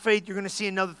eyes of faith, you're going to see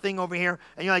another thing over here.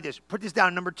 And you're like this. Put this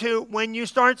down. Number 2, when you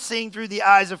start seeing through the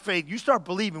eyes of faith, you start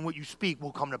believing what you speak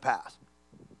will come to pass.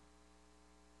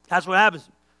 That's what happens.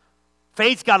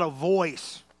 Faith's got a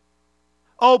voice.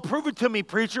 Oh, prove it to me,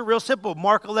 preacher. Real simple.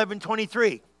 Mark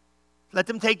 11:23. Let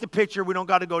them take the picture. We don't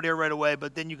got to go there right away,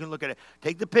 but then you can look at it.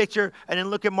 Take the picture and then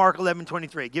look at Mark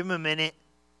 11:23. Give them a minute.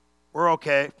 We're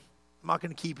okay. I'm not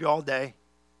going to keep you all day.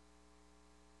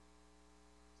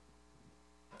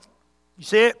 You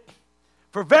see it?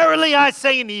 For verily I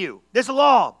say unto you, this is a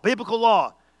law, biblical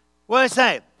law. What does it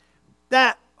say?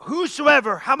 That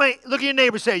whosoever, how many, look at your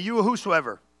neighbor, say, you a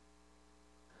whosoever.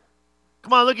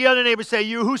 Come on, look at your other neighbor, say,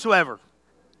 you a whosoever.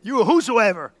 You a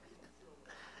whosoever.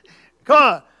 Come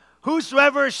on.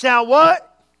 Whosoever shall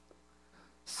what?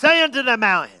 Say unto the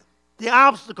mountain, the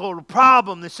obstacle, the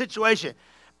problem, the situation.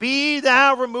 Be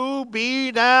thou removed, be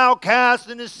thou cast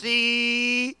in the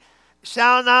sea.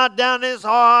 Shall not down his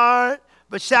heart,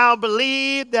 but shall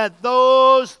believe that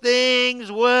those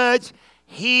things which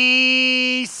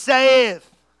he saith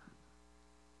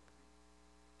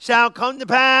shall come to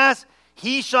pass.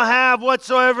 He shall have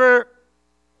whatsoever.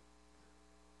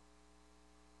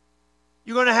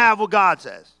 You're going to have what God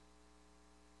says.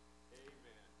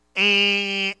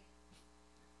 And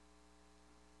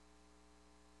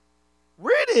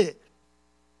read it.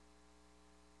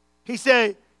 He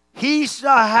said, he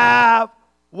shall have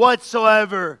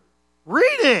whatsoever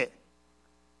Read it.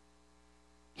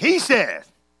 He says.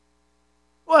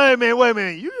 Wait a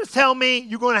minute. You just tell me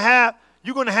you're gonna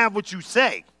have what you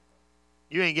say.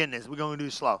 You ain't getting this. We're gonna do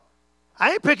it slow.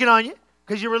 I ain't picking on you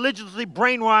because you're religiously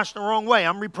brainwashed the wrong way.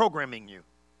 I'm reprogramming you.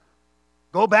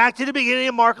 Go back to the beginning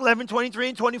of Mark 11, 23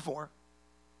 and 24.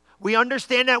 We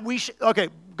understand that okay,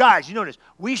 guys, you know this.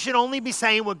 We should only be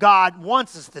saying what God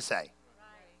wants us to say,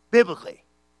 biblically.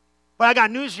 But I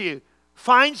got news for you.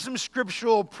 Find some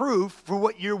scriptural proof for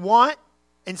what you want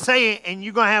and say it, and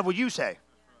you're going to have what you say.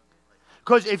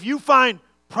 Because if you find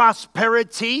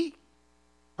prosperity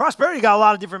got a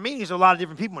lot of different meanings to a lot of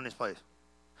different people in this place.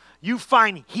 You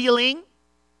find healing.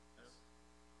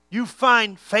 You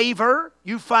find favor.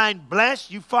 You find blessed.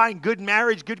 You find good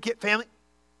marriage, good family.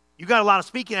 You got a lot of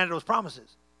speaking out of those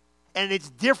promises. And it's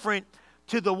different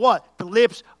to the what? The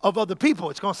lips of other people.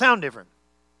 It's going to sound different.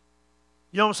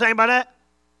 You know what I'm saying by that?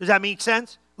 Does that make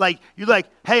sense? Like, you're like,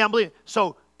 hey, I'm believing.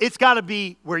 So it's got to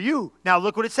be where you. Now,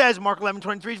 look what it says, Mark 11,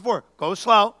 23, 4. Go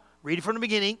slow. Read it from the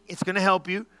beginning. It's going to help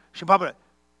you.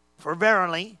 For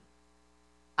verily,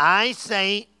 I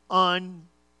say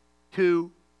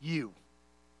unto you.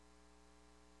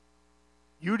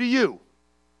 You to you.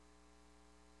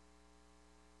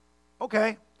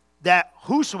 Okay. That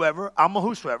whosoever, I'm a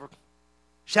whosoever,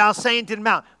 shall say unto the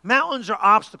mountain. Mountains are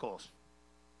obstacles.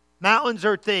 Mountains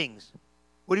are things.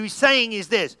 What he's saying is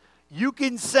this. You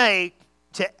can say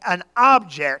to an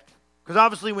object, because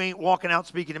obviously we ain't walking out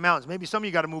speaking to mountains. Maybe some of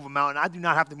you got to move a mountain. I do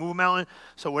not have to move a mountain,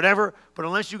 so whatever. But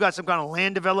unless you got some kind of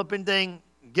land developing thing,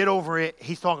 get over it.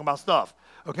 He's talking about stuff.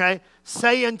 Okay?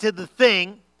 Say unto the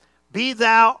thing, be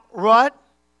thou what?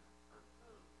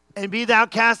 And be thou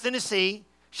cast in the sea,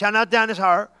 shall not down his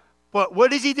heart. But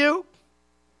what does he do?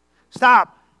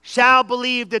 Stop. Shall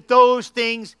believe that those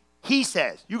things he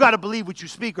says. You got to believe what you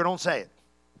speak or don't say it.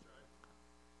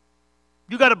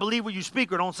 You got to believe what you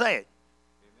speak or don't say it.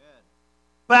 Amen.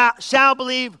 But shall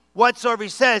believe whatsoever he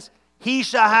says, he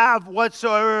shall have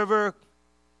whatsoever.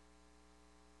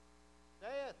 Say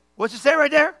it. What's it say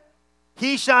right there?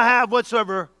 He shall have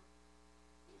whatsoever.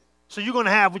 So you're going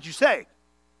to have what you say.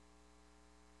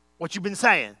 What you've been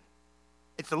saying.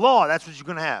 It's the law. That's what you're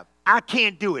going to have. I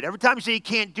can't do it. Every time you say you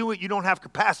can't do it, you don't have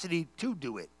capacity to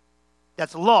do it.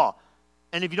 That's the law.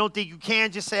 And if you don't think you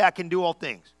can, just say I can do all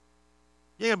things.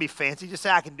 You ain't going to be fancy. Just say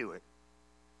I can do it.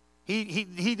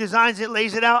 He designs it,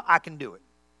 lays it out. I can do it.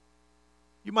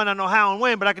 You might not know how and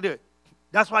when, but I can do it.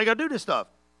 That's why you got to do this stuff.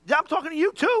 I'm talking to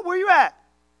you too. Where you at?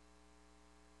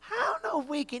 I don't know if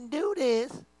we can do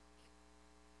this.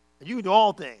 And you can do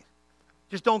all things.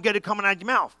 Just don't get it coming out your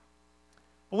mouth.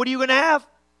 But what are you going to have?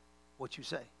 What you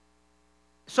say.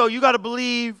 So you got to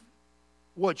believe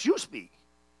what you speak.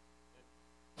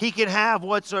 He can have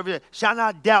whatsoever, shall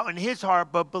not doubt in his heart,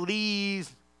 but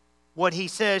believes what he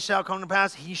says shall come to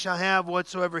pass. He shall have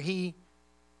whatsoever he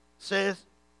says.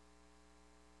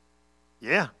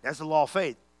 Yeah, that's the law of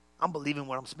faith. I'm believing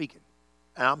what I'm speaking.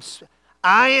 And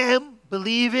I am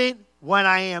believing what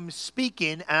I am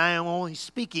speaking, and I am only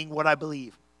speaking what I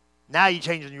believe. Now you're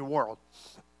changing your world.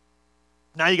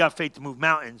 Now you got faith to move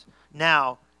mountains.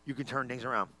 Now you can turn things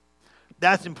around.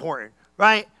 That's important,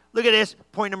 right? Look at this.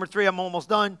 Point number 3. I'm almost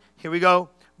done. Here we go.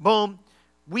 Boom.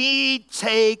 We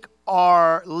take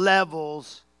our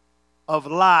levels of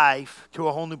life to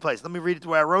a whole new place. Let me read it the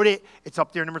way I wrote it. It's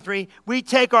up there, number 3. We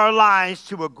take our lives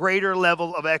to a greater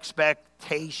level of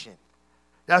expectation.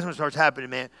 That's when it starts happening,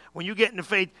 man. When you get into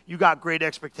faith, you got great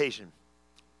expectation.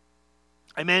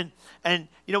 Amen. And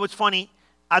you know what's funny?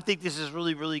 I think this is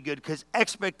really, really good because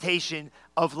expectation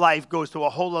of life goes to a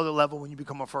whole other level when you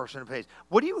become a person of faith.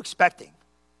 What are you expecting?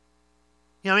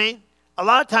 You know what I mean? A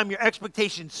lot of time your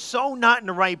expectation's so not in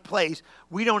the right place,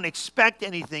 we don't expect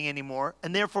anything anymore.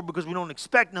 And therefore, because we don't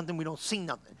expect nothing, we don't see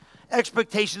nothing.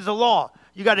 Expectation is a law.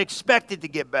 You got to expect it to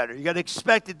get better. You got to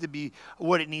expect it to be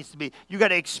what it needs to be. You got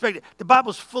to expect it. The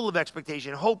Bible's full of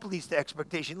expectation. Hope leads to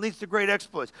expectation. Leads to great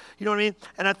exploits. You know what I mean?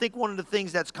 And I think one of the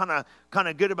things that's kind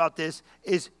of good about this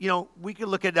is, you know, we could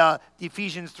look at the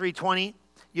Ephesians 3:20.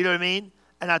 You know what I mean?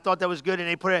 And I thought that was good. And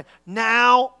they put it,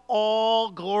 now all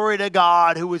glory to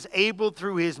God who is able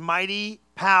through his mighty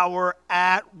power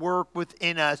at work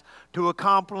within us to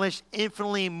accomplish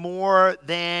infinitely more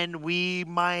than we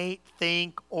might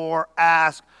think or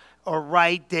ask. Or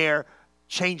right there,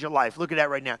 change your life. Look at that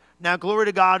right now. Now glory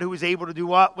to God who is able to do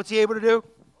what? What's he able to do?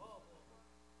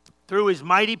 Through his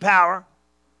mighty power.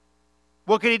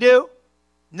 What can he do?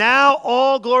 Now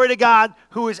all glory to God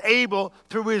who is able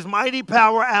through his mighty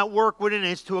power at work within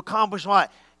us to accomplish what?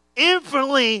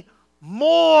 Infinitely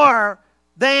more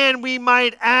than we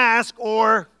might ask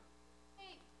or,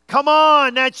 come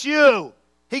on, that's you.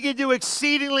 He can do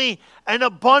exceedingly and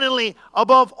abundantly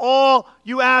above all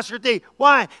you ask or think.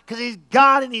 Why? Because he's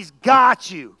God and he's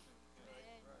got you.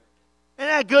 Isn't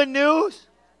that good news?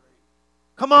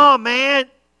 Come on, man.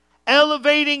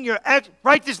 Elevating your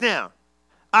write this down.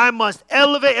 I must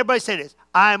elevate. Everybody say this.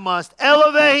 I must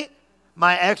elevate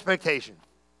my expectation.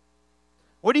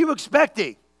 What are you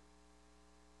expecting?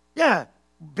 Yeah,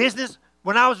 business.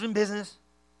 When I was in business,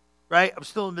 right? I'm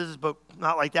still in business, but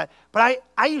not like that. But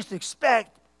I used to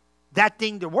expect that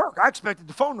thing to work. I expected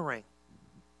the phone to ring.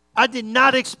 I did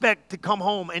not expect to come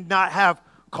home and not have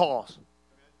calls.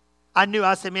 I knew.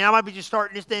 I said, man, I might be just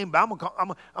starting this thing, but I'm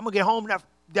gonna get home.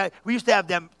 That we used to have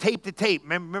them tape to tape.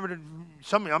 Remember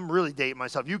I'm really dating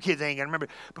myself. You kids ain't gonna remember.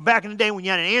 But back in the day when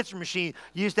you had an answering machine,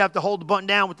 you used to have to hold the button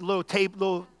down with the little tape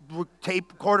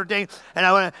recorder thing. And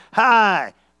I went,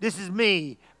 hi, this is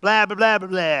me. Blah, blah, blah, blah,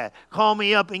 blah. Call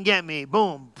me up and get me.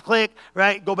 Boom. Click,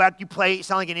 right? Go back, you play. You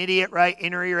sound like an idiot, right?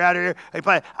 Inner ear, outer ear.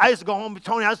 I used to go home with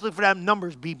Tony. I used to look for that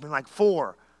numbers beeping, like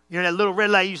 4. You know, that little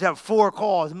red light used to have 4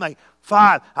 calls. I'm like,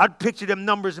 5. I'd picture them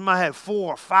numbers in my head.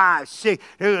 4, 5, 6.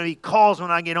 There are going to be calls when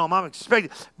I get home. I'm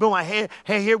expecting. Boom, hey,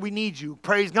 here we need you.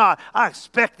 Praise God. I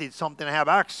expected something to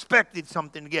happen. I expected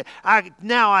something to get.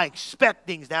 Now I expect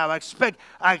things to happen.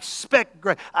 I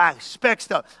expect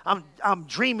stuff. I'm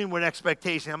dreaming with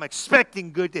expectation. I'm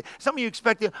expecting good things. Some of you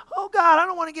expecting, oh God, I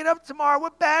don't want to get up tomorrow.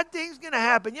 What bad thing's going to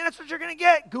happen? Yeah, that's what you're going to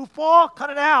get. Goofball, cut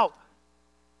it out.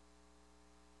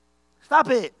 Stop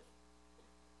it.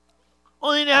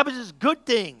 Only thing that happens is good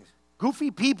things. Goofy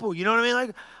people, you know what I mean?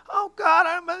 Like, oh, God,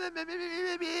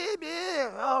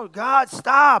 oh, God,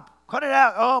 stop. Cut it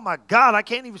out. Oh, my God, I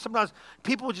can't even. Sometimes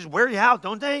people just wear you out,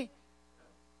 don't they?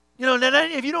 You know,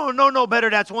 if you don't know no better,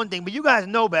 that's one thing. But you guys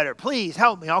know better. Please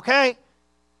help me, okay?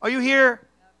 Are you here?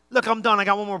 Look, I'm done. I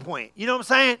got one more point. You know what I'm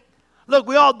saying? Look,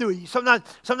 we all do it. Sometimes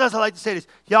I like to say this.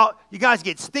 Y'all, you guys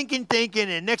get stinking thinking,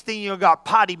 and next thing you got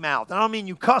potty mouth. I don't mean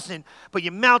you cussing, but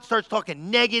your mouth starts talking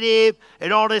negative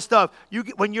and all this stuff.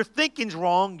 When your thinking's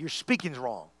wrong, your speaking's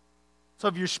wrong. So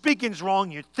if your speaking's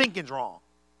wrong, your thinking's wrong.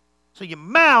 So your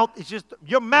mouth,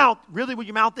 really what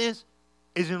your mouth is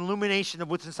an illumination of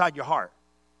what's inside your heart.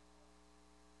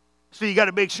 So you got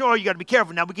to make sure, you got to be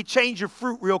careful. Now, we can change your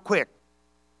fruit real quick.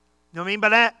 You know what I mean by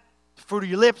that? The fruit of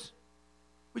your lips.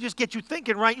 We just get you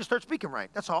thinking right, you start speaking right.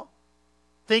 That's all.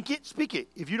 Think it, speak it.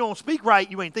 If you don't speak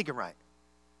right, you ain't thinking right.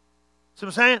 See what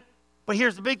I'm saying? But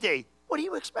here's the big thing. What are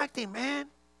you expecting, man?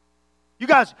 You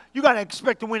got to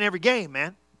expect to win every game, man. You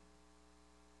know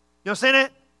what I'm saying?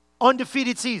 That?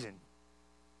 Undefeated season.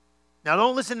 Now,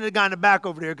 don't listen to the guy in the back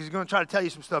over there because he's going to try to tell you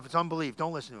some stuff. It's unbelief.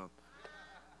 Don't listen to him.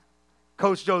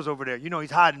 Coach Joe's over there. You know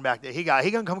he's hiding back there. He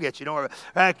gonna come get you. Don't worry.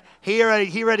 Right? He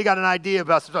already got an idea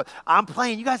about some stuff. I'm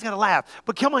playing. You guys gotta laugh.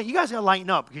 But come on, you guys gotta lighten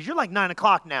up because you're like 9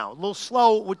 o'clock now. A little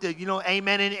slow with the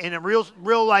amen and a real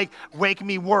like wake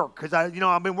me work because I've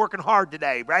been working hard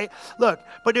today, right? Look,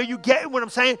 but are you getting what I'm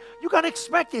saying? You gotta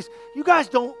expect this. You guys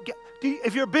don't get.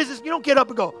 If you're a business, you don't get up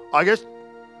and go. I guess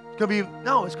it's gonna be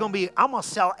It's gonna be. I'm gonna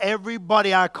sell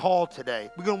everybody I call today.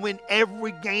 We're gonna win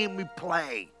every game we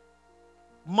play.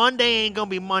 Monday ain't going to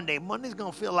be Monday. Monday's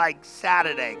going to feel like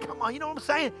Saturday. Come on, you know what I'm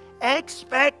saying?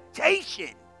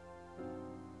 Expectation.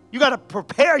 You got to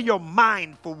prepare your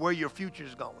mind for where your future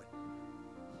is going.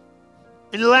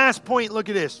 And the last point, look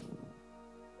at this.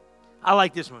 I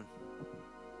like this one.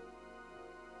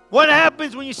 What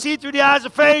happens when you see through the eyes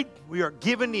of faith? We are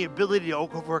given the ability to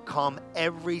overcome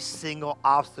every single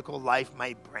obstacle life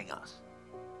might bring us.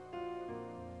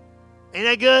 Ain't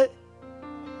that good?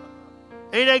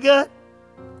 Ain't that good?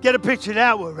 Get a picture of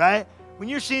that one, right? When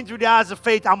you're seeing through the eyes of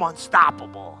faith, I'm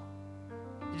unstoppable.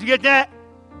 Did you get that?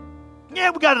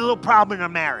 Yeah, we got a little problem in our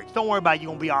marriage. Don't worry about it. You're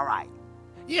going to be all right.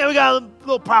 Yeah, we got a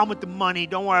little problem with the money.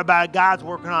 Don't worry about it. God's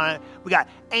working on it. We got,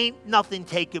 ain't nothing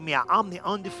taking me out. I'm the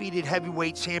undefeated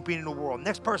heavyweight champion in the world.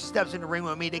 Next person steps in the ring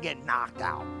with me, they get knocked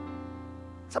out.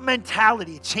 It's a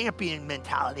mentality, a champion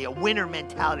mentality, a winner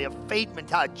mentality, a faith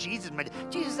mentality, Jesus mentality.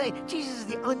 Jesus is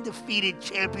the undefeated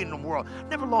champion in the world.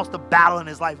 Never lost a battle in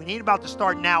his life, and he ain't about to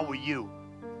start now with you.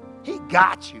 He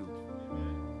got you.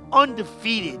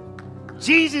 Undefeated.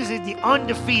 Jesus is the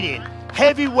undefeated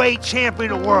heavyweight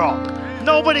champion in the world.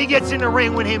 Nobody gets in the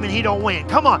ring with him and he don't win.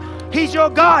 Come on. He's your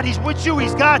God. He's with you.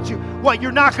 He's got you. What,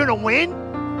 you're not going to win?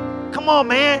 Come on,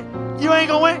 man. You ain't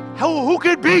going to win? Who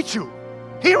could beat you?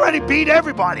 He already beat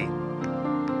everybody.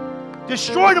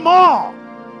 Destroyed them all.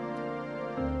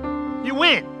 You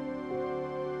win.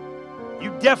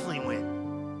 You definitely win.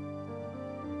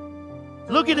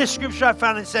 Look at this scripture I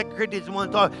found in 2 Corinthians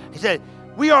 1. He said,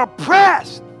 we are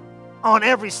pressed on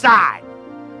every side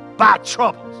by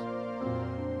troubles.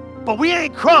 But we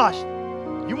ain't crushed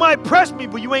You might press me,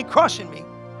 but you ain't crushing me.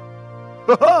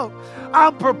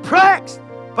 I'm perplexed,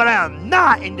 but I am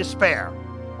not in despair.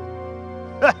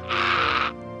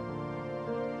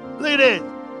 Look at this.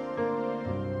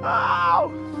 Oh,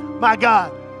 my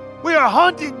God. We are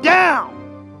hunted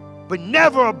down, but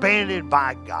never abandoned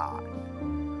by God.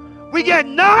 We get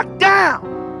knocked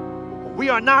down, but we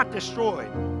are not destroyed.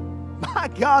 My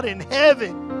God in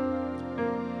heaven.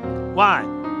 Why?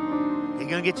 He's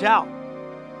going to get you out.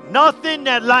 Nothing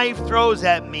that life throws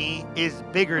at me is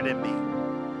bigger than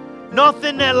me.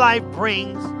 Nothing that life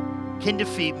brings can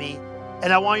defeat me.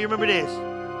 And I want you to remember this.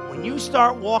 When you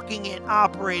start walking and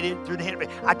operating through the hand of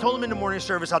faith. I told him in the morning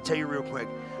service, I'll tell you real quick.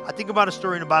 I think about a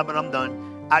story in the Bible and I'm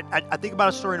done. I think about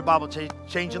a story in the Bible to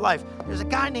change your life. There's a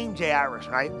guy named Jairus,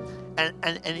 right?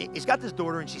 And he's got this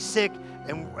daughter and she's sick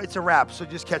and it's a wrap. So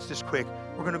just catch this quick.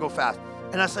 We're going to go fast.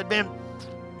 And I said, man,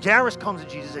 Jairus comes to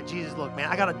Jesus and said, Jesus, look, man,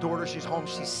 I got a daughter. She's home.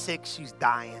 She's sick. She's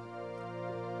dying.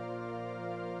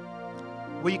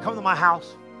 Will you come to my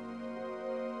house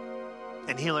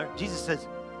and heal her? Jesus says,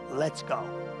 let's go.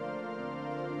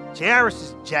 Jairus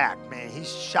is jacked, man.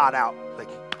 He's shot out. Like,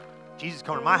 Jesus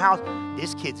coming to my house.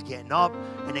 This kid's getting up.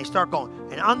 And they start going.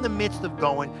 And on the midst of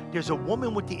going, there's a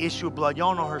woman with the issue of blood.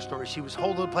 Y'all know her story. She was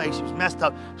all over the place. She was messed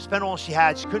up. Spent all she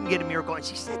had. She couldn't get a miracle. And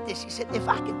she said this. She said, if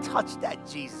I could touch that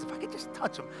Jesus, if I could just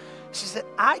touch him. She said,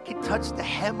 I could touch the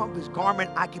hem of his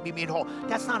garment. I could be made whole.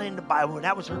 That's not in the Bible.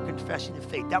 That was her confession of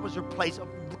faith. That was her place of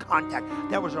contact.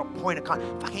 That was her point of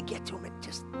contact. If I can get to him and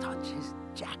just touch his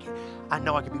jacket, I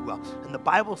know I could be well. And the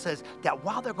Bible says that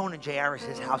while they're going to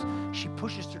Jairus' house, she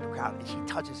pushes through the crowd and she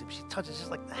touches him. She touches just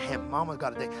like the hem. Mama's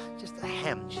got a thing. Just a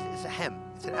hem. It's a hem.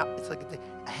 It's like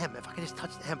a hem. If I can just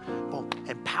touch the hem, boom.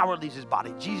 And power leaves his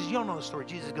body. Jesus, you don't know the story.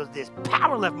 Jesus goes, this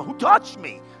power left me. Who touched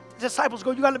me? The disciples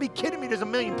go, you got to be kidding me. There's a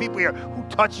million people here. Who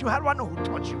touched you? How do I know who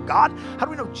touched you? God? How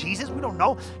do we know Jesus? We don't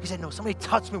know. He said, no, somebody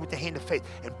touched me with the hand of faith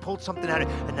and pulled something out of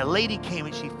it. And the lady came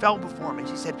and she fell before him and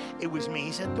she said, it was me.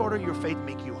 He said, daughter, your faith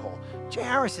make you whole.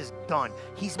 Jairus is done.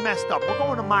 He's messed up. We're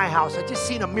going to my house. I just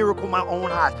seen a miracle in my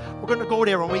own eyes. We're going to go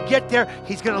there. When we get there,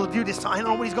 he's going to do this. I don't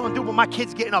know what he's going to do, but my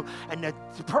kid's getting up. And the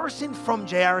person from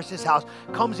Jairus' house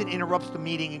comes and interrupts the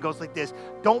meeting and goes like this,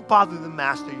 don't bother the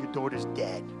master. Your daughter's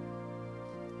dead.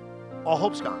 All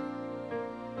hope's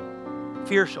gone.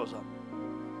 Fear shows up.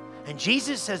 And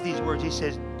Jesus says these words. He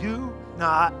says, do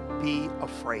not be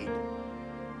afraid.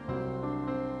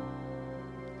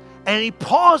 And he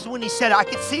paused when he said, I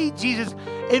could see Jesus,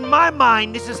 in my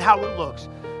mind, this is how it looks.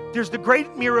 There's the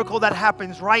great miracle that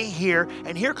happens right here.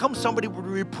 And here comes somebody with a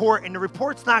report. And the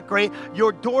report's not great.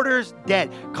 Your daughter's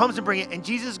dead. Comes and bring it. And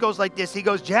Jesus goes like this. He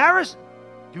goes, Jairus,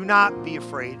 do not be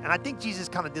afraid. And I think Jesus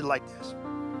kind of did like this.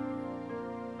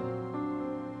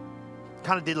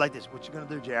 Kind of did like this. What you going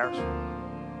to do, Jairus?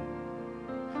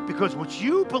 Because what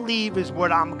you believe is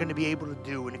what I'm going to be able to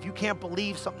do. And if you can't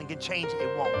believe something can change,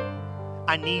 it won't.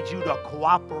 I need you to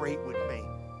cooperate with me.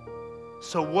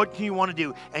 So what do you want to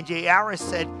do? And Jairus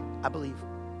said, I believe.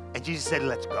 And Jesus said,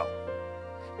 let's go.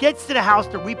 Gets to the house,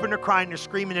 they're weeping, they're crying, they're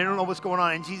screaming, they don't know what's going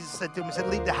on. And Jesus said to him, he said,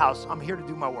 leave the house. I'm here to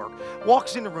do my work.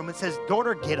 Walks in the room and says,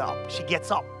 daughter, get up. She gets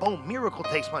up. Boom, miracle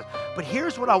takes place. But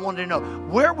here's what I wanted to know.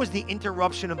 Where was the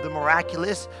interruption of the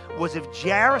miraculous? Was if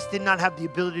Jairus did not have the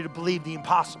ability to believe the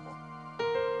impossible.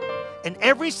 And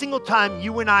every single time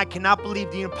you and I cannot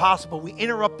believe the impossible, we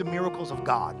interrupt the miracles of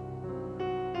God.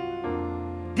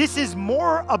 This is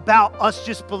more about us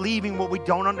just believing what we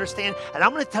don't understand. And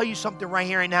I'm going to tell you something right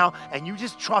here and now, and you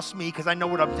just trust me because I know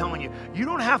what I'm telling you. You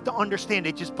don't have to understand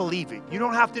it, just believe it. You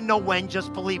don't have to know when,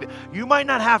 just believe it. You might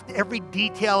not have every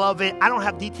detail of it. I don't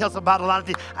have details about a lot of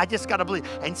things. I just got to believe.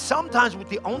 And sometimes with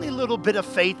the only little bit of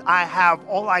faith I have,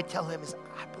 all I tell him is,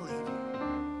 I believe you.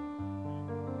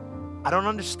 I don't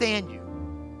understand you,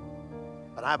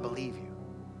 but I believe you.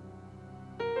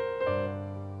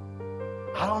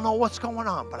 I don't know what's going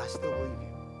on, but I still believe you.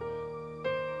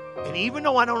 And even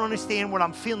though I don't understand what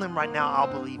I'm feeling right now, I'll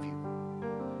believe you.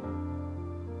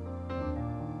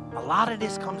 A lot of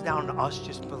this comes down to us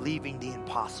just believing the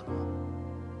impossible.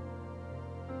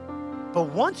 But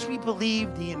once we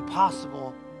believed the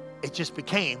impossible, it just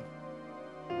became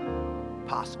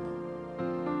possible.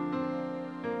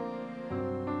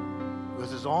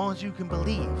 Because as long as you can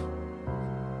believe,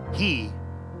 he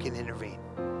can intervene.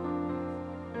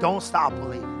 Don't stop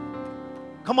believing.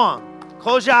 Come on,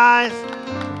 close your eyes.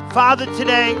 Father,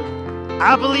 today,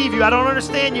 I believe you. I don't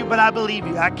understand you, but I believe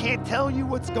you. I can't tell you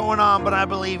what's going on, but I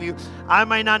believe you. I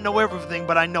might not know everything,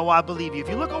 but I know I believe you. If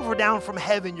you look over down from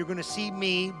heaven, you're going to see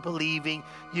me believing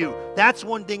you. That's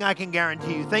one thing I can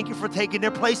guarantee you. Thank you for taking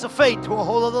their place of faith to a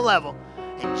whole other level.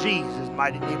 In Jesus'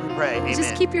 mighty name we pray. Amen.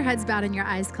 Just keep your heads bowed and your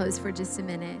eyes closed for just a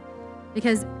minute.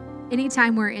 Because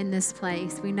anytime we're in this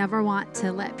place, we never want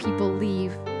to let people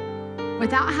leave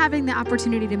without having the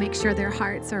opportunity to make sure their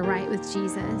hearts are right with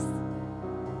Jesus.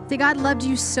 See, God loved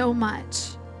you so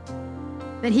much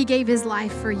that he gave his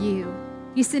life for you.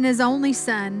 He sent his only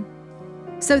son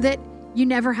so that you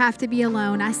never have to be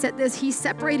alone. I said this, he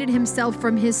separated himself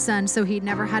from his son so he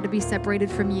never had to be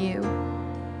separated from you.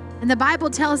 And the Bible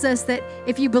tells us that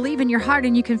if you believe in your heart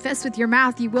and you confess with your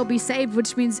mouth, you will be saved,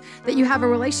 which means that you have a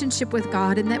relationship with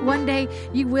God and that one day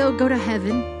you will go to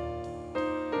heaven.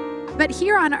 But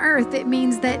here on earth, it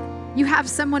means that you have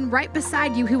someone right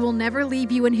beside you who will never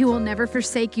leave you and who will never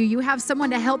forsake you. You have someone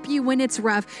to help you when it's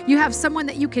rough. You have someone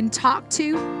that you can talk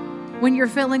to when you're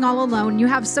feeling all alone. You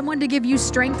have someone to give you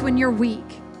strength when you're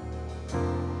weak.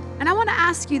 And I want to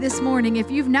ask you this morning,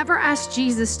 if you've never asked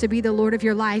Jesus to be the Lord of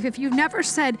your life, if you've never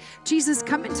said, Jesus,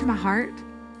 come into my heart,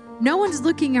 no one's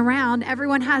looking around.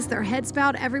 Everyone has their heads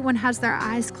bowed. Everyone has their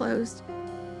eyes closed.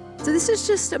 So this is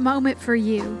just a moment for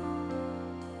you.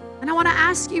 And I want to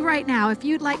ask you right now, if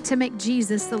you'd like to make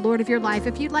Jesus the Lord of your life,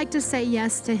 if you'd like to say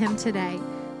yes to him today,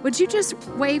 would you just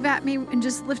wave at me and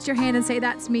just lift your hand and say,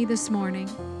 that's me this morning?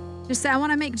 Just say, I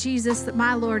want to make Jesus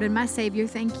my Lord and my Savior.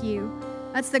 Thank you.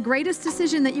 That's the greatest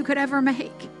decision that you could ever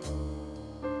make.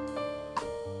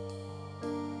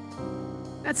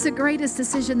 That's the greatest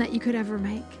decision that you could ever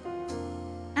make.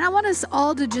 And I want us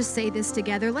all to just say this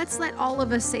together. Let's let all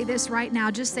of us say this right now.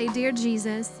 Just say, Dear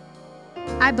Jesus,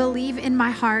 I believe in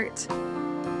my heart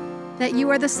that you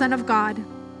are the Son of God.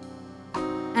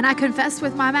 And I confess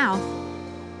with my mouth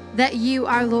that you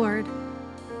are Lord.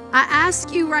 I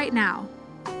ask you right now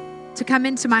to come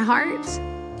into my heart,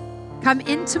 come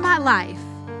into my life.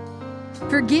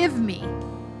 Forgive me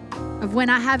of when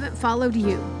I haven't followed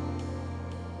you.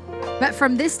 But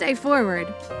from this day forward,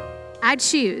 I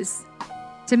choose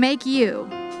to make you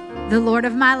the Lord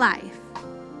of my life.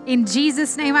 In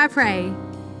Jesus' name I pray.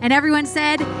 And everyone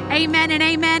said, amen and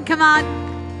amen. Come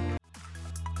on.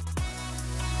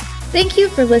 Thank you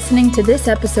for listening to this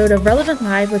episode of Relevant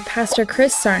Live with Pastor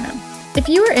Chris Sarno. If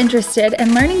you are interested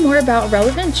in learning more about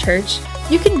Relevant Church,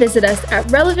 you can visit us at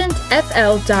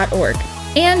relevantfl.org.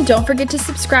 And don't forget to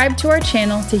subscribe to our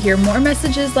channel to hear more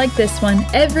messages like this one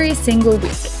every single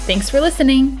week. Thanks for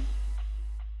listening.